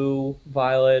 blue,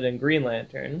 violet, and green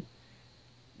lantern.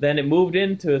 Then it moved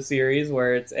into a series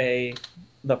where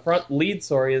the front lead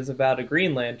story is about a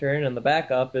green lantern, and the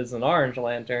backup is an orange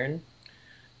lantern.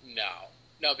 No,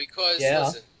 because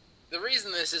listen, the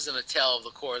reason this isn't a Tale of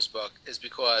the Corps book is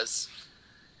because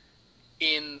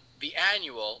in the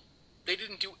annual they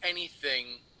didn't do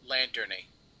anything lanterny.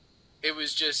 It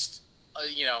was just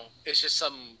it's just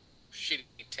some shitty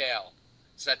tale.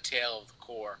 It's not Tale of the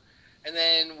Corps. And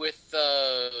then with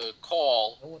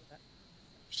Call,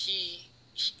 he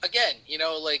again,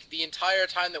 like the entire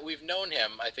time that we've known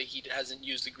him, I think he hasn't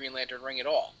used the Green Lantern ring at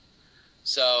all.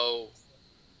 So,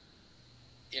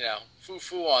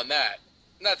 foo-foo on that.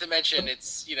 Not to mention,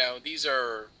 it's, these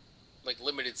are, like,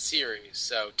 limited series.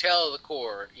 So, Tale of the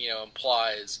Corps,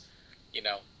 implies,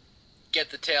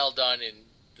 get the tale done in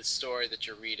the story that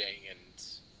you're reading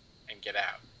and get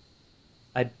out.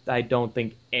 I don't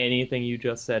think anything you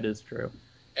just said is true.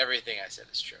 Everything I said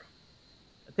is true.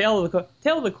 Tale of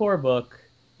the Corps book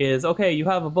is, okay, you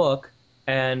have a book,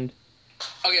 and...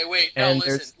 Okay, wait, no, and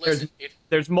listen.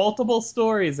 There's multiple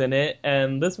stories in it,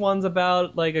 and this one's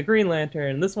about, like, a green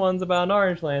lantern, this one's about an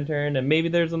orange lantern, and maybe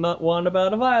there's one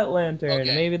about a violet lantern, okay,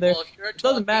 and maybe it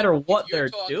doesn't matter what they're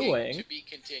doing. To be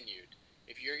continued.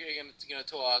 If you're going to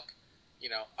talk,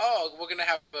 we're going to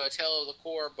have a Tale of the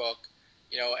Corps book,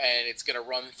 and it's going to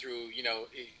run through,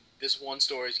 this one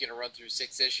story is going to run through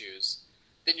 6 issues,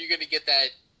 then you're going to get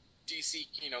that DC,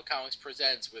 Comics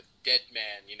Presents with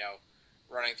Deadman,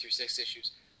 running through 6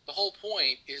 issues. The whole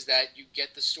point is that you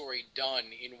get the story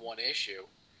done in 1 issue,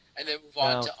 and then move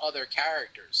on to other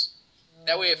characters.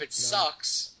 That way, if it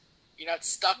sucks, you're not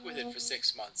stuck with it for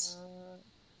 6 months.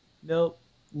 Nope.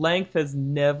 Length has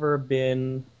never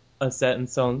been a set in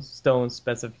stone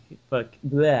specification.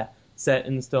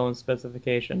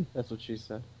 That's what she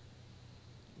said.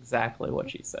 Exactly what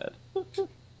she said.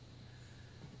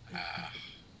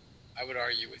 I would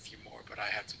argue with you more, but I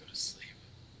have to go to sleep.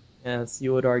 Yes,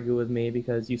 you would argue with me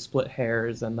because you split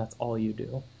hairs and that's all you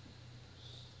do.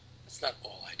 That's not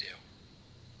all I do.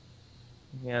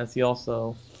 Yes, you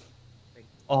also make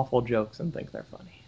awful jokes and think they're funny.